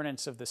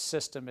governance of the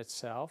system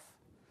itself.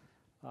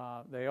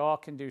 They all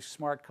can do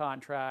smart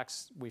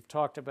contracts. We've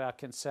talked about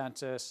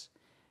consensus.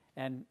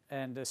 And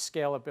the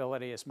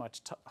scalability is much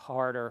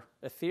harder.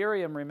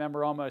 Ethereum,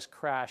 remember, almost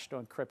crashed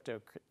on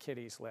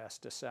CryptoKitties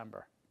last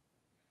December.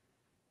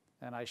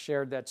 And I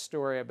shared that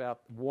story about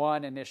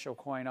one initial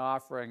coin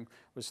offering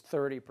was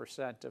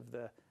 30% of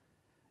the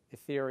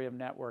Ethereum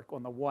network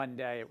on the one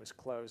day it was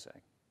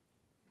closing.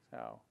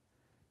 So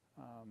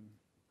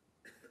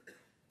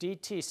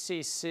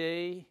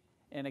DTCC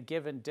in a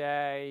given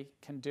day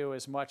can do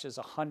as much as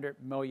 100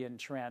 million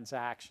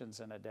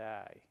transactions in a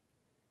day.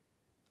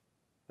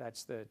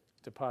 That's the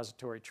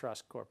Depository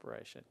Trust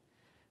Corporation.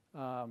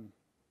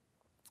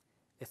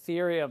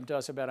 Ethereum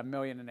does about 1.5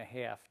 million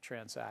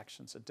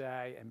transactions a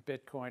day, and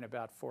Bitcoin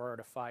about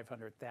 400,000 to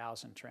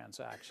 500,000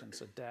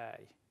 transactions a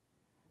day.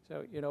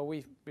 So, you know,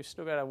 we've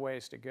still got a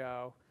ways to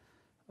go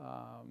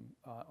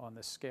on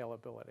the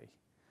scalability.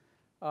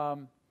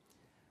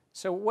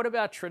 So what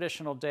about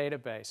traditional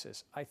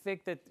databases? I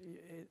think that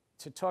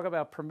to talk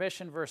about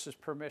permission versus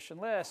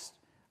permissionless,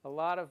 a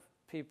lot of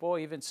people,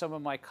 even some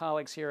of my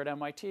colleagues here at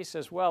MIT,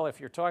 says, well, if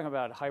you're talking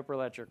about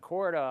Hyperledger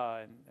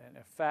Corda and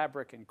a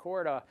Fabric and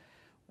Corda,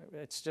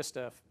 it's just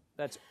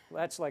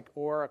that's like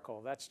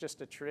Oracle. That's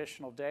just a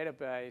traditional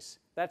database.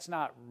 That's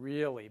not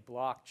really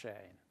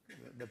blockchain.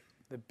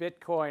 The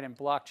Bitcoin and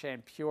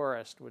blockchain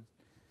purist would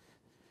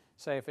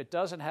say if it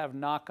doesn't have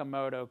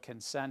Nakamoto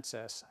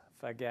consensus,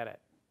 forget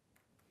it.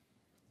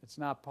 It's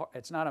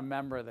not a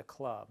member of the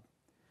club.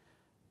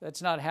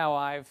 That's not how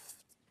I've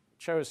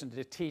chosen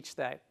to teach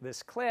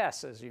this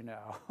class, as you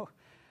know.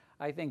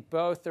 I think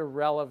both are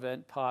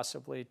relevant,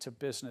 possibly, to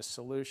business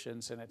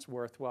solutions, and it's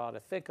worthwhile to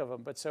think of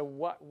them. But so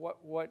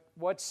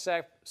what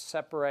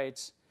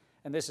separates,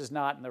 and this is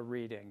not in the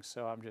reading,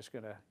 so I'm just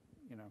going to,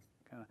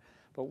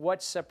 but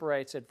what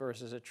separates it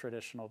versus a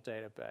traditional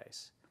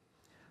database?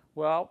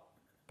 Well,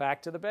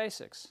 back to the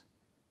basics.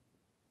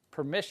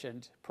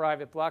 Permissioned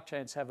private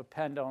blockchains have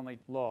append-only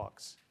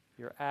logs.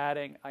 You're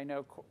adding, I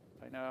know,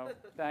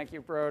 thank you,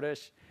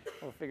 Brodish.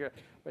 We'll figure it.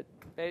 But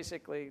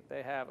basically,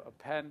 they have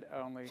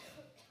append-only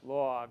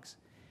logs.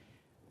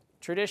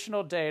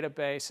 Traditional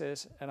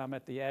databases, and I'm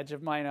at the edge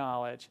of my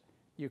knowledge,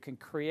 you can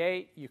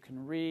create, you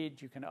can read,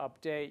 you can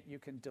update, you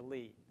can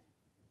delete.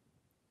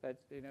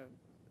 But,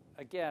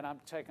 again,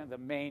 I'm taking the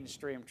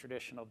mainstream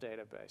traditional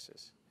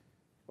databases,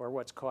 or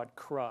what's called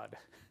CRUD,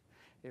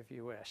 if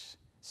you wish,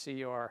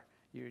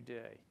 C-R-U-D.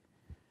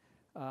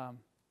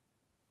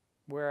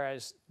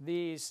 Whereas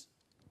these,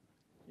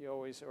 you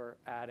always are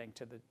adding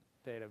to the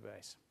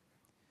database.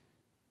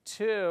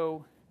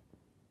 Two,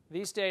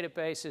 these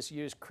databases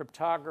use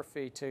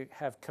cryptography to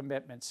have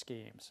commitment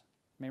schemes.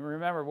 I mean,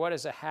 remember, what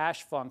is a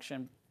hash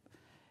function?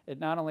 It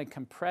not only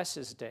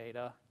compresses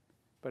data,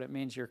 but it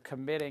means you're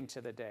committing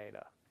to the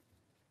data.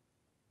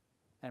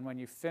 And when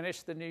you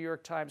finish the New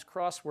York Times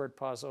crossword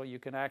puzzle, you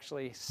can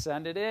actually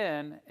send it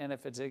in, and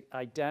if it's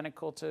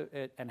identical to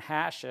it, and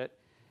hash it,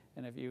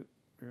 and if you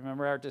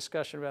remember our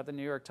discussion about the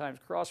New York Times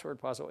crossword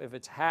puzzle, if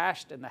it's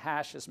hashed and the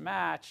hashes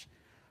match,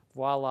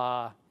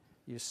 voila,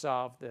 you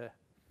solve the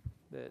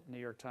New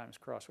York Times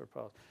crossword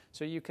puzzle.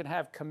 So you can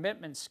have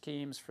commitment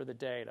schemes for the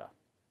data.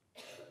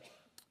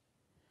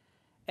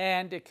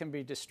 And it can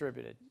be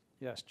distributed.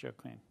 Yes, Joe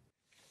Clean.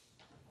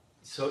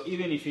 So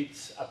even if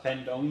it's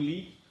append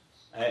only,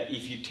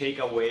 if you take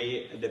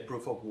away the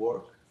proof of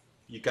work,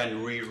 you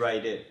can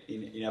rewrite it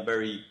in a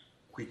very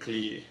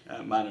quickly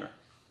manner.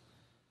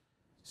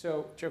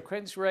 So Joe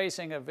Quinn's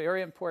raising a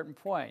very important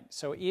point.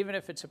 So even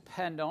if it's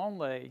append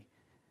only,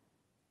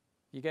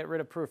 you get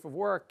rid of proof of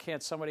work,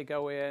 can't somebody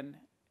go in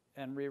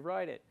and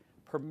rewrite it?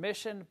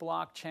 Permissioned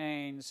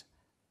blockchains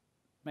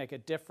make a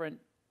different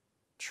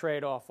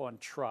trade-off on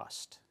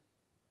trust.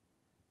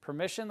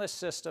 Permissionless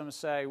systems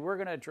say, we're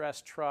going to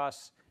address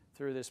trust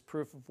through this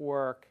proof of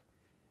work,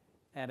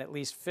 and at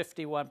least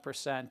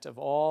 51% of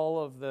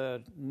all of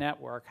the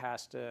network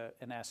has to,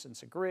 in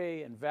essence,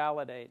 agree and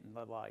validate and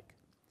the like.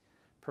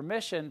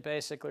 Permission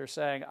basically are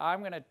saying,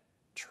 I'm going to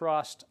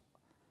trust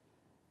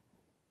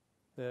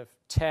the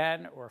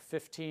 10 or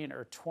 15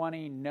 or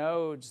 20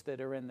 nodes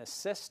that are in the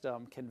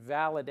system can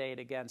validate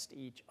against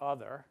each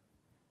other.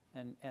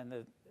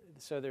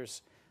 So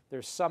there's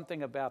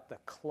something about the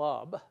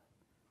club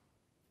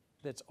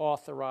that's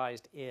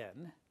authorized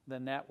in the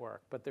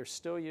network, but they're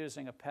still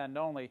using append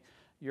only.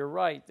 You're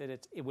right that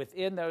it's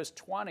within those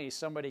 20,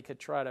 somebody could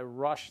try to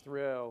rush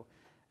through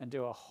and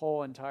do a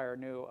whole entire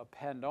new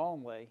append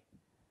only,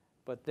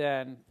 but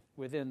then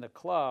within the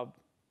club,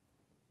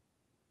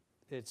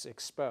 it's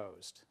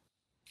exposed.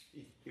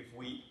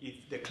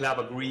 If the club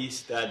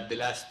agrees that the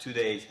last 2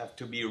 days have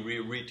to be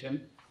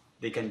rewritten,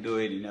 they can do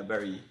it in a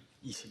very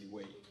easy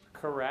way.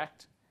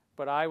 Correct.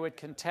 But I would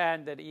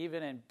contend that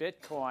even in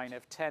Bitcoin,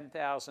 if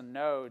 10,000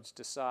 nodes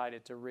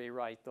decided to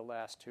rewrite the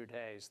last 2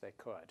 days, they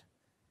could.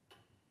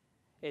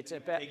 It's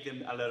take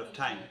them a lot of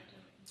time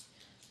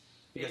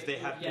because they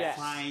have to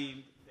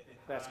find.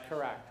 That's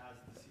correct.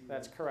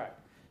 That's correct.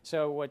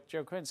 So what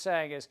Joe Quinn's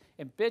saying is,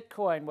 in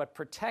Bitcoin, what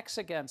protects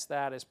against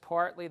that is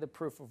partly the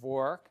proof of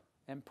work,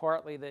 and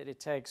partly that it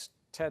takes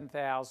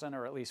 10,000,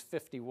 or at least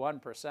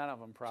 51% of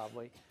them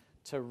probably,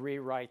 to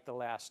rewrite the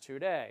last 2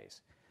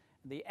 days.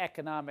 The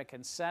economic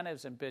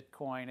incentives in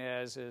Bitcoin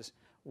is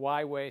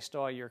why waste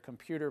all your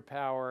computer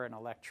power and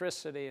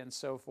electricity and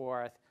so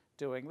forth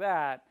doing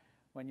that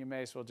when you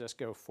may as well just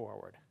go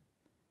forward.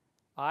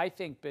 I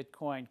think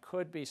Bitcoin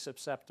could be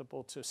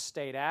susceptible to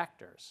state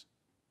actors.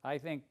 I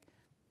think,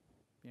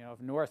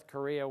 if North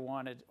Korea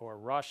wanted or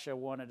Russia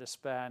wanted to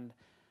spend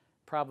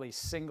probably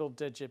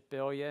single-digit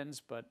billions,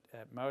 but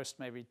at most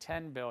maybe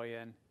 10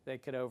 billion, they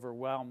could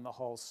overwhelm the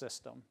whole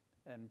system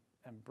and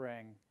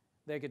bring.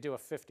 They could do a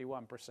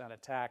 51%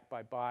 attack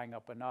by buying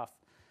up enough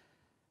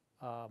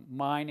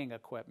mining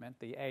equipment,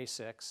 the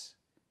ASICs,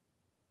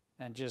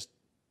 and just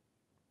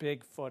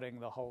big-footing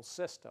the whole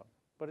system.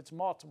 But it's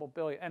multiple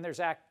billion, and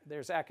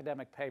there's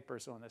academic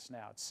papers on this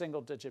now. It's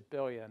single-digit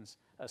billions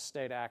a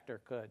state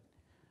actor could.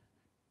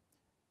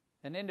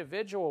 An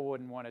individual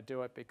wouldn't want to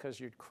do it because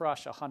you'd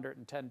crush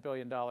 $110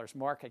 billion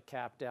market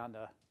cap down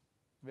to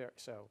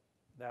so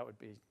that would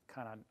be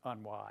kind of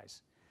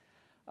unwise.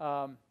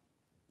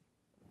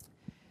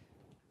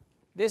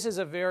 This is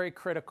a very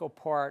critical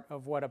part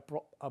of what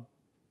a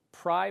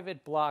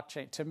private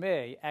blockchain, to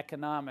me,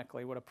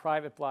 economically, what a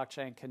private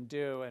blockchain can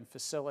do and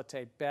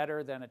facilitate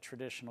better than a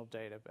traditional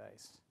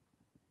database.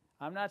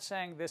 I'm not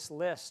saying this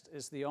list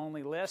is the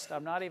only list.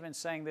 I'm not even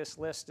saying this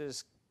list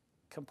is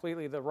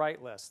completely the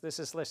right list. This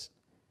is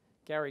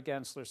Gary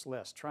Gensler's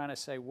list, trying to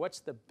say what's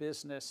the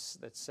business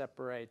that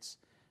separates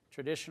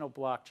traditional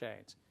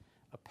blockchains.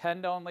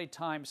 Append-only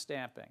time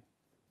stamping.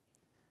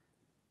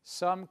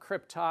 Some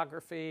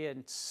cryptography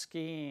and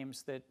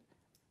schemes that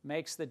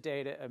makes the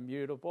data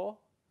immutable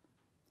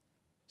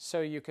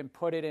so you can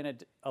put it in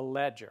a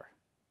ledger.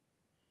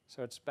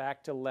 So it's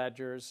back to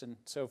ledgers and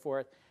so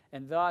forth.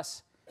 And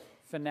thus,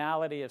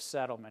 finality of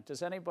settlement.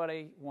 Does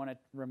anybody want to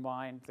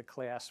remind the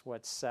class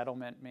what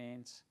settlement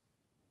means?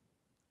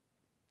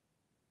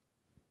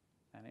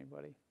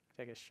 Anybody?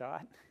 Take a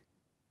shot?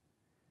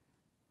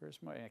 Where's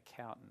my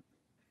accountant?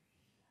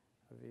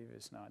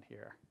 Aviva's not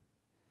here.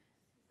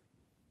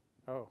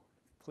 Oh,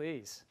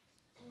 please.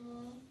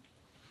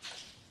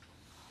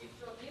 It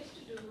probably has to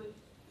do with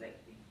like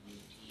the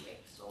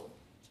UTXO.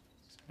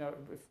 No,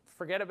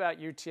 forget about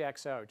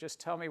UTXO. Just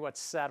tell me what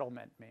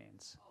settlement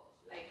means.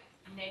 Like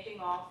netting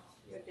off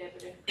your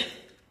debit and credit.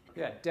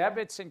 Yeah,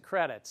 debits and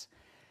credits.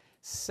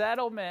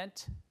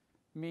 Settlement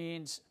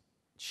means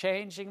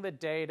changing the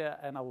data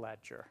in a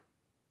ledger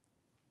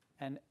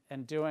and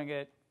doing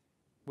it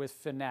with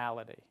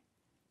finality.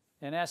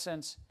 In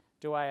essence,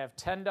 do I have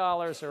 $10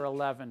 or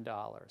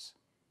 $11?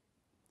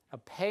 A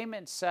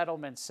payment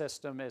settlement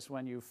system is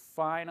when you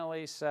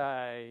finally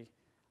say,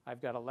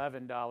 I've got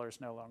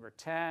 $11, no longer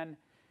 10,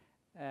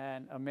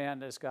 and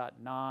Amanda's got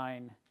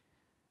 9.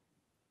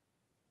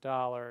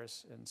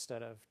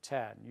 instead of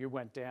 10. You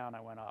went down,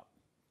 I went up.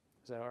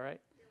 Is that all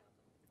right?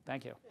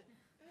 Thank you.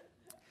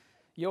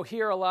 You'll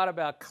hear a lot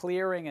about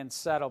clearing and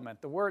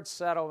settlement. The word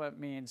settlement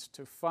means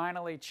to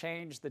finally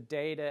change the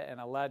data in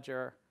a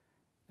ledger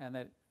and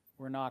that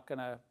we're not going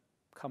to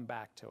come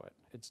back to it.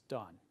 It's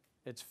done.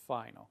 It's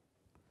final.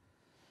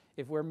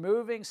 If we're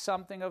moving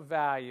something of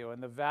value,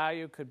 and the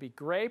value could be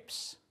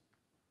grapes,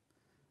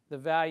 the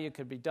value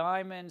could be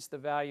diamonds, the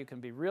value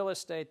can be real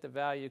estate, the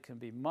value can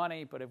be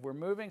money, but if we're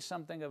moving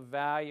something of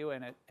value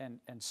and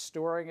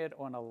storing it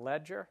on a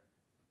ledger,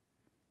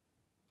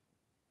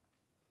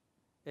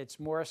 it's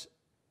more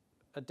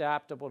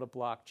adaptable to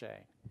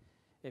blockchain.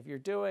 If you're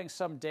doing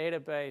some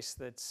database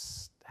that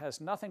has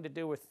nothing to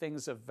do with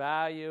things of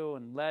value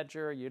and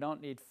ledger, you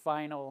don't need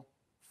final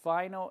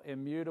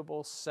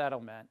immutable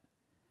settlement,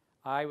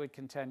 I would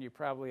contend you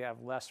probably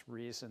have less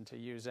reason to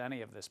use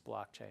any of this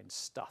blockchain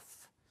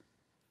stuff.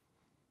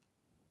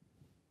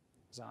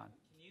 Zahn.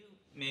 Can you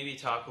maybe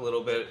talk a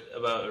little bit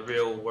about a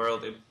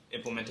real-world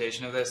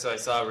implementation of this? So I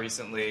saw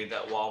recently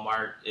that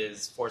Walmart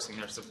is forcing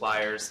their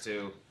suppliers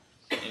to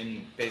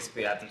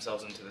basically add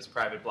themselves into this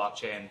private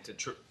blockchain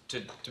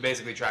to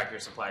basically track your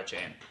supply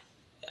chain.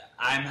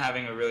 I'm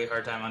having a really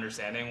hard time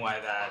understanding why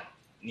that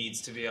needs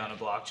to be on a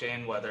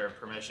blockchain, whether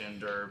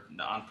permissioned or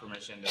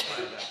non-permissioned, and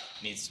why that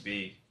needs to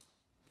be.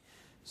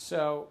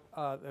 So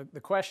the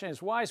question is,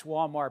 why is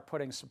Walmart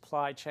putting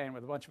supply chain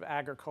with a bunch of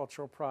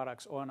agricultural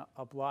products on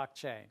a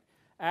blockchain?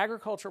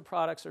 Agricultural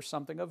products are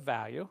something of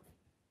value.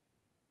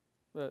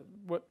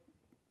 What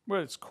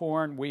it's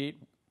corn,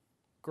 wheat,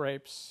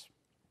 grapes.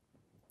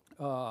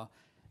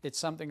 It's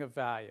something of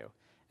value.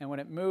 And when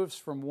it moves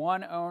from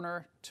one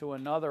owner to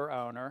another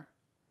owner,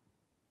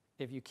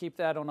 if you keep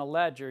that on a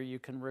ledger, you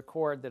can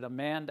record that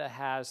Amanda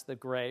has the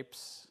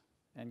grapes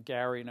and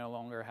Gary no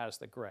longer has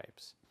the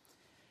grapes.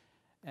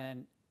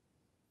 And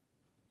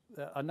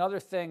another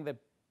thing that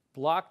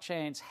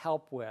blockchains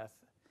help with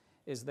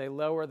is they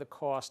lower the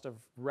cost of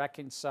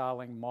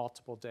reconciling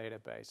multiple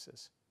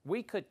databases.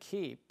 We could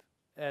keep,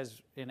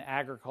 as in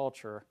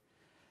agriculture,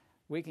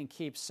 we can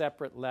keep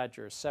separate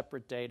ledgers,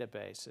 separate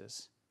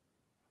databases.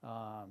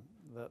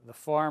 The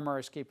farmer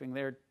is keeping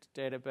their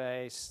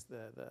database.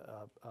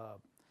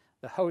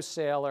 The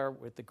wholesaler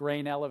with the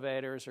grain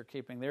elevators are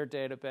keeping their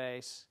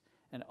database.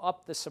 And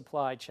up the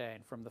supply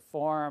chain, from the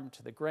farm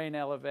to the grain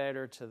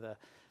elevator to the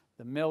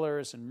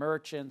millers and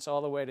merchants,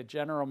 all the way to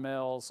General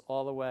Mills,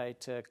 all the way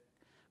to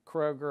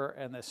Kroger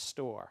and the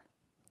store.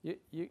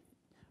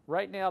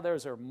 Right now,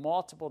 those are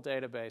multiple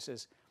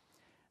databases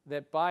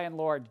that by and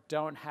large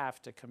don't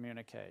have to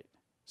communicate.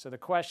 So the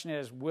question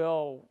is,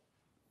 will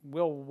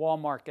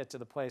Walmart get to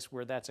the place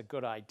where that's a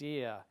good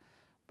idea?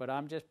 But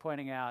I'm just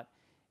pointing out,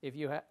 if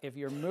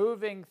you're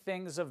moving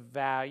things of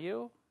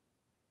value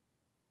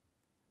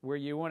where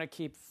you want to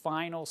keep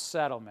final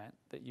settlement,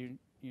 that you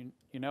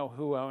know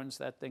who owns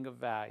that thing of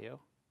value,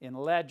 in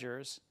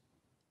ledgers,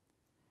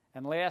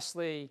 and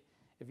lastly,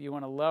 if you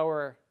want to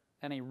lower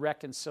any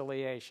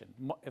reconciliation.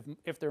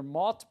 If there are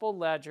multiple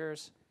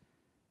ledgers,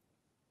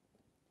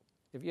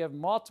 if you have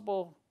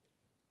multiple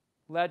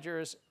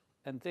ledgers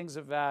and things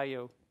of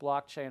value,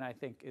 blockchain, I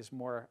think, is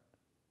more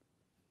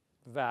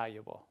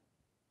valuable.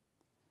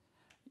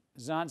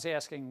 Zahn's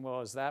asking,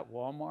 well, is that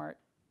Walmart?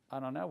 I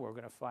don't know. We're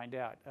going to find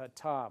out.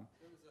 Tom,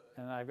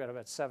 and I've got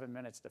about 7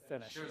 minutes to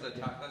finish. There was a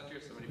talk last year,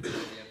 somebody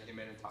came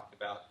in and talked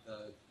about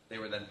they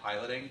were then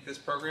piloting this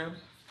program,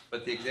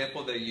 but the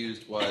example they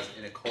used was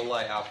in a E.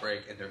 coli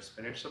outbreak in their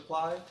spinach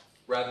supply,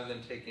 rather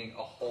than taking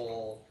a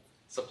whole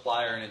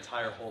supplier, an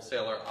entire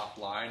wholesaler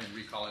offline and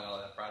recalling all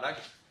of that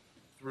product,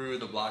 through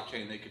the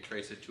blockchain they could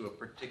trace it to a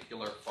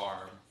particular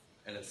farm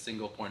and a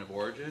single point of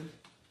origin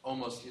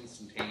almost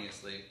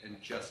instantaneously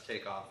and just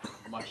take off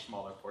a much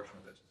smaller portion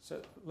of it. So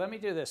let me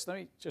do this. Let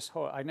me just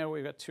hold. I know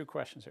we've got 2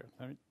 questions here.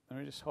 Let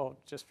me just hold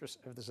just for,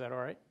 is that all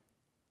right?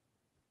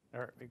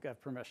 All right, we've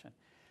got permission.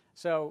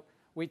 So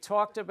we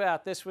talked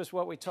about, this was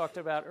what we talked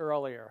about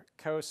earlier,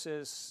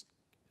 COSA's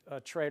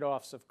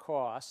trade-offs of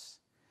costs.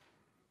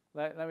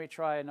 Let me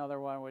try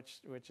another one,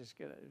 which is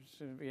going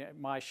to be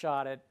my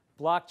shot at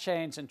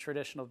blockchains and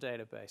traditional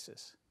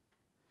databases.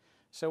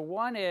 So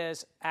one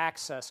is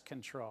access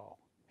control.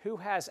 Who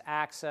has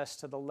access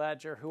to the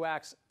ledger? Who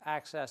has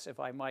access, if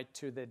I might,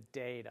 to the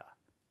data?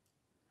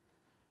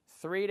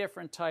 3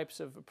 different types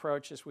of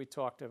approaches we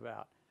talked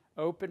about.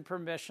 Open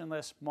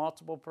permissionless,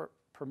 multiple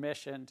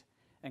permissioned,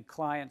 and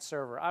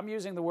client-server. I'm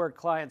using the word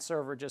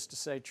client-server just to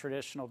say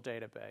traditional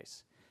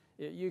database.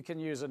 You can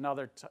use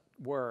another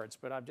words,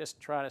 but I'm just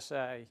trying to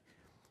say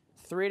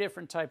 3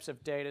 different types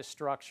of data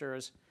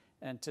structures.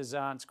 And to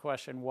Zahn's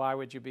question, why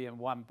would you be in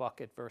one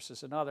bucket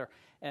versus another?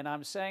 And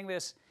I'm saying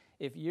this,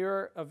 if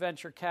you're a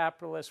venture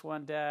capitalist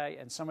one day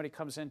and somebody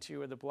comes into you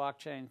with a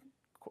blockchain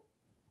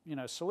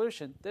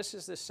solution, this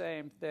is the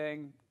same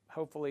thing.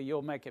 Hopefully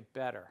you'll make it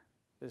better.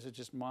 This is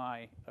just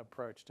my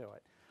approach to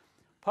it.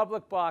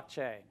 Public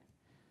blockchain.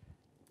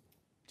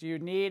 Do you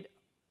need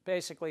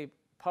basically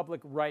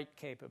public write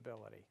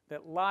capability,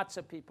 that lots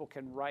of people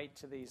can write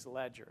to these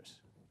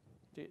ledgers?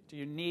 Do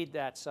you need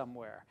that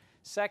somewhere?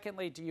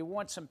 Secondly, do you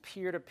want some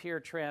peer-to-peer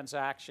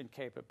transaction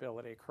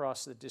capability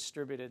across the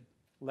distributed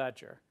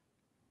ledger?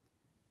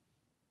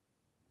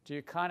 Do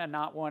you kind of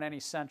not want any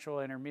central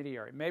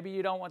intermediary? Maybe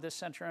you don't want the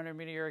central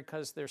intermediary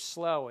because they're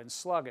slow and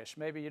sluggish.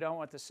 Maybe you don't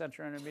want the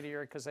central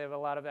intermediary because they have a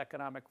lot of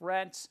economic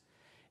rents.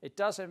 It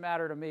doesn't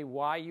matter to me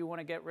why you want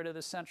to get rid of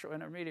the central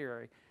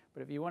intermediary.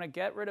 But if you want to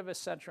get rid of a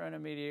central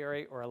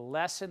intermediary or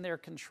lessen their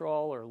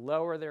control or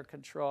lower their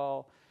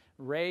control,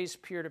 raise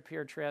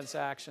peer-to-peer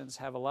transactions,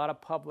 have a lot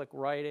of public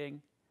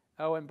writing.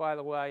 Oh, and by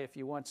the way, if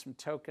you want some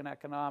token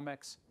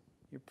economics,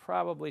 you're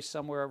probably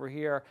somewhere over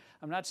here.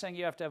 I'm not saying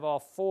you have to have all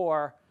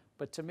four,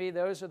 but to me,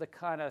 those are the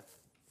kind of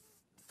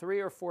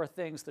 3 or 4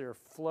 things that are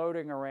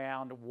floating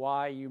around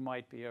why you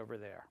might be over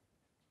there.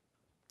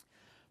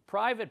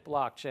 Private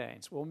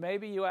blockchains. Well,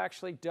 maybe you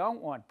actually don't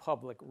want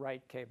public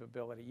write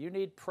capability. You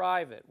need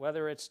private,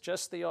 whether it's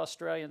just the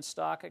Australian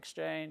Stock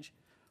Exchange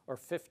or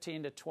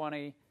 15 to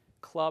 20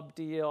 club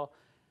deal.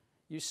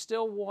 You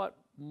still want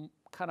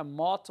kind of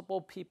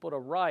multiple people to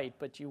write,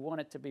 but you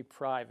want it to be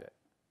private.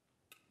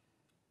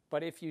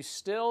 But if you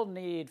still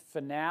need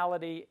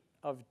finality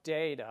of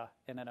data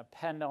in an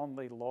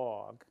append-only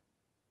log,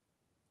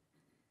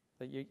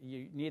 that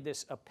you need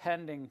this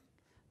appending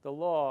the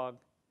log,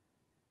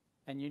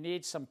 and you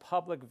need some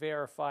public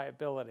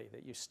verifiability,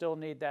 that you still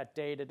need that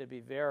data to be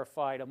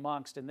verified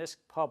amongst, and this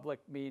public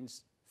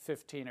means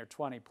 15 or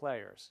 20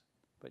 players,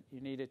 but you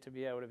need it to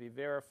be able to be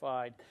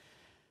verified.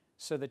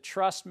 So the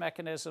trust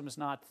mechanism is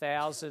not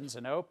thousands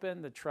and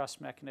open. The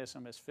trust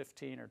mechanism is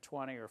 15 or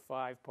 20 or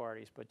 5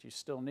 parties, but you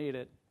still need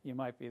it. You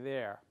might be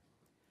there.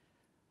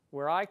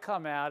 Where I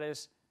come out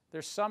is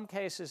there's some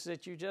cases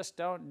that you just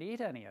don't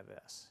need any of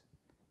this.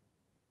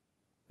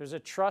 There's a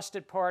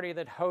trusted party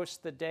that hosts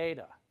the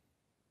data.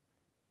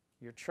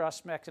 Your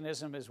trust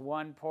mechanism is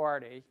one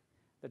party.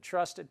 The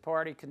trusted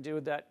party can do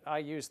that. I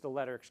use the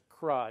letter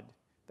CRUD.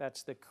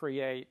 That's the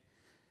create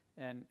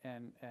and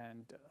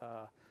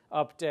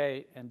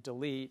update and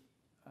delete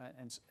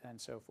and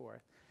so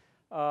forth.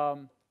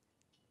 And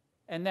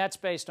that's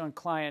based on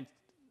client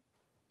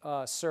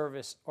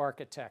service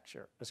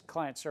architecture, this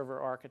client-server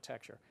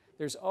architecture.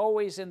 There's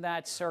always in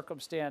that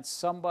circumstance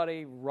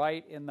somebody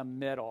right in the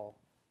middle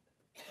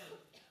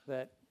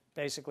that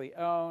basically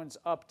owns,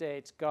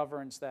 updates,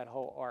 governs that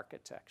whole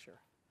architecture.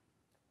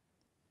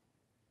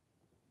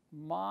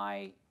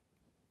 My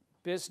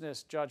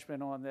business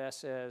judgment on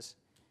this is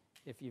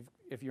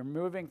if you're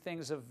moving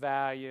things of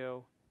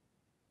value,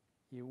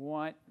 you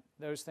want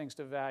those things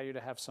to value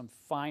to have some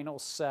final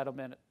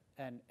settlement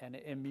and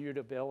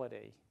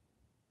immutability.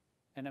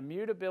 And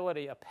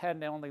immutability,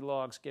 append-only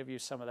logs give you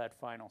some of that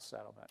final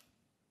settlement.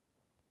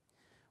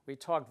 We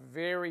talked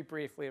very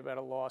briefly about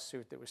a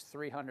lawsuit that was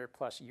 300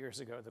 plus years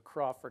ago, the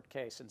Crawford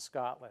case in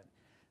Scotland.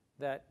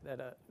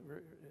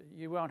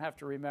 You won't have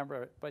to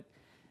remember it, but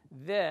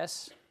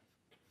this,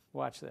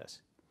 watch this.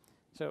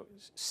 So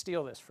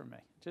steal this from me.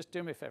 Just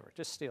do me a favor,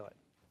 just steal it.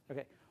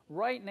 Okay.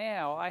 Right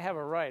now, I have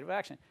a right of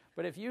action,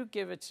 but if you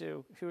give it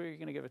to, who are you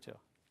going to give it to?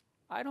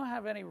 I don't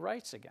have any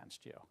rights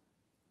against you.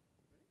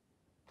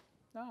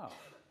 No.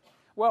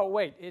 Well,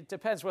 wait, it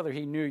depends whether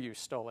he knew you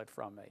stole it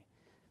from me.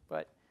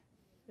 But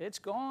it's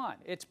gone.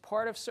 It's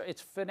part of,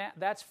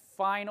 that's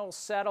final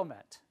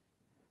settlement.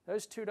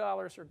 Those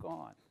 $2 are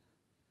gone.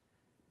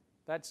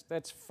 That's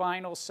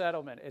final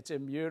settlement. It's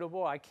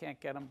immutable. I can't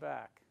get them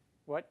back.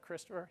 What,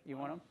 Christopher? You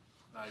want them?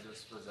 I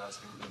just was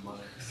asking for the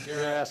money.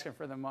 You're asking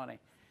for the money.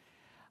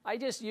 I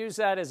just use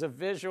that as a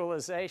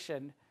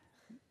visualization.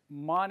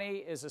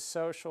 Money is a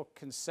social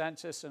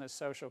consensus and a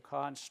social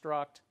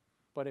construct.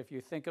 But if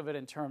you think of it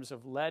in terms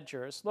of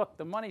ledgers, look,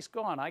 the money's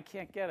gone. I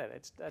can't get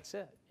it. That's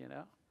it, you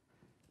know.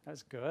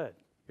 That's good.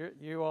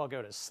 You all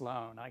go to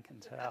Sloan, I can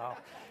tell.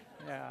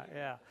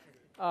 Yeah.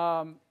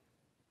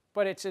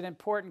 But it's an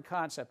important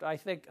concept. I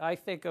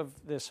think of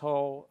this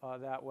whole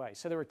that way.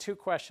 So there were 2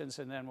 questions,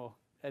 and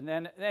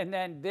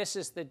then this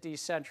is the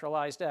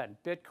decentralized end.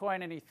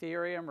 Bitcoin and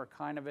Ethereum are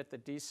kind of at the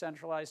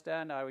decentralized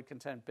end. I would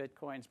contend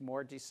Bitcoin's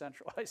more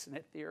decentralized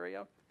than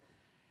Ethereum.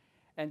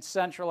 And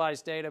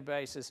centralized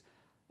databases.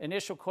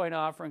 Initial coin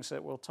offerings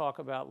that we'll talk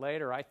about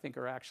later, I think,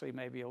 are actually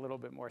maybe a little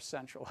bit more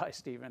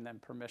centralized even than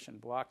permission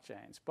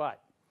blockchains.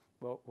 But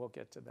we'll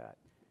get to that.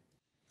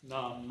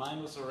 No,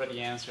 mine was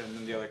already answered, and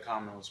then the other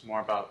comment was more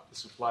about the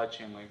supply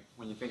chain. Like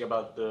when you think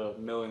about the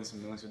millions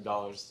and millions of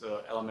dollars,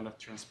 the element of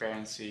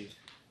transparency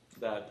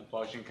that the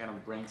blockchain kind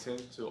of brings in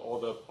to all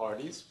the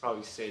parties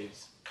probably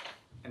saves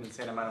an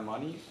insane amount of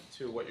money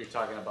to what you're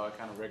talking about,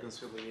 kind of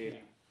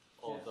reconciliating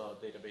all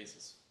the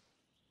databases.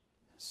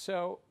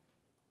 So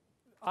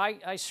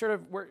I sort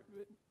of, we're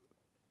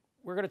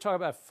going to talk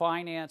about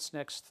finance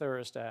next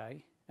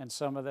Thursday and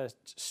some of the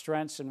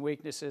strengths and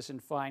weaknesses in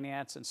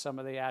finance and some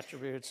of the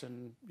attributes.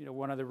 And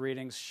one of the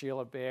readings,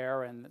 Sheila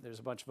Bair, and there's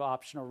a bunch of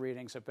optional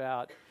readings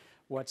about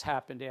what's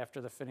happened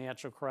after the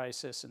financial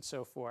crisis and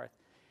so forth.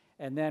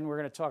 And then we're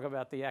going to talk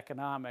about the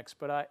economics.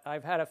 But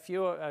I've had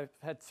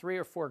 3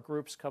 or 4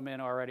 groups come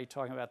in already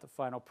talking about the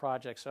final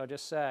project. So I'll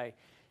just say,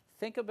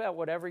 think about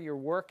whatever you're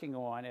working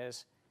on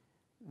is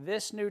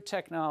this new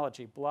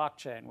technology,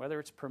 blockchain, whether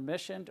it's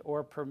permissioned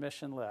or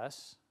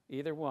permissionless,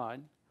 either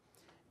one,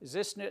 is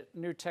this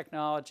new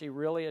technology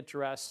really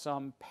address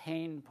some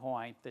pain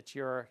point that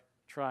you're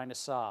trying to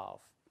solve?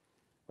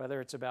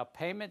 Whether it's about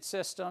payment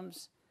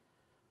systems,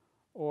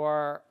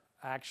 or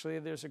actually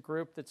there's a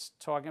group that's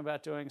talking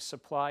about doing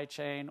supply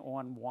chain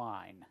on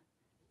wine.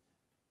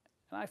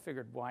 And I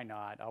figured, why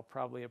not? I'll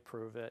probably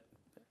approve it.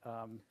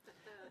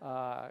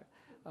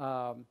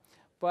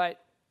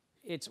 But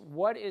it's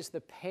what is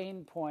the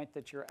pain point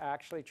that you're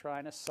actually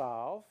trying to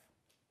solve?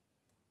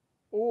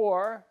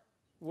 Or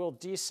will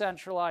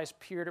decentralized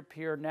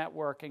peer-to-peer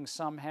networking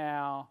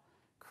somehow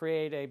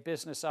create a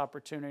business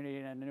opportunity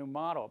in a new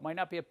model? It might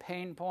not be a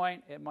pain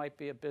point. It might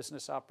be a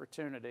business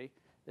opportunity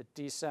that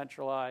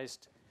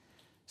decentralized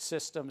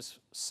systems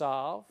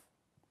solve.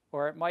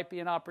 Or it might be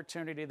an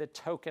opportunity that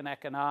token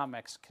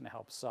economics can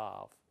help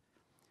solve.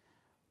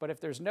 But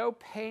if there's no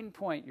pain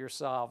point you're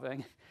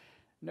solving,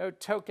 no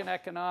token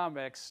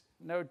economics,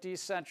 no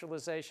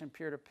decentralization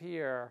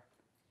peer-to-peer,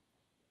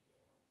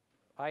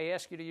 I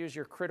ask you to use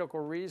your critical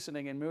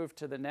reasoning and move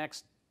to the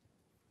next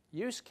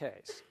use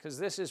case. Because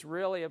this is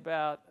really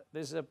about,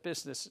 this is a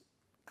business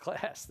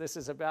class. This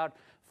is about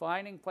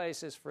finding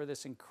places for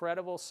this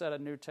incredible set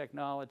of new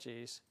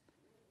technologies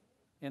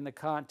in the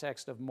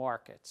context of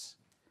markets.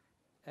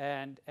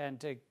 And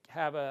to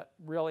have a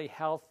really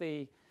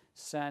healthy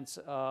sense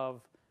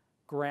of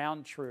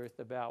ground truth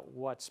about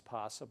what's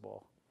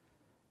possible.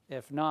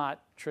 If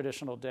not,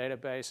 traditional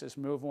databases,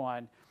 move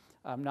on.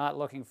 I'm not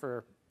looking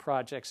for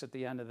projects at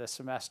the end of the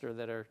semester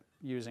that are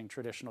using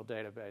traditional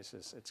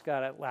databases. It's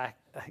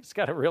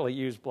got to really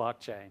use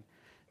blockchain.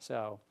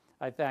 So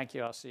I thank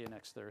you. I'll see you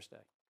next Thursday.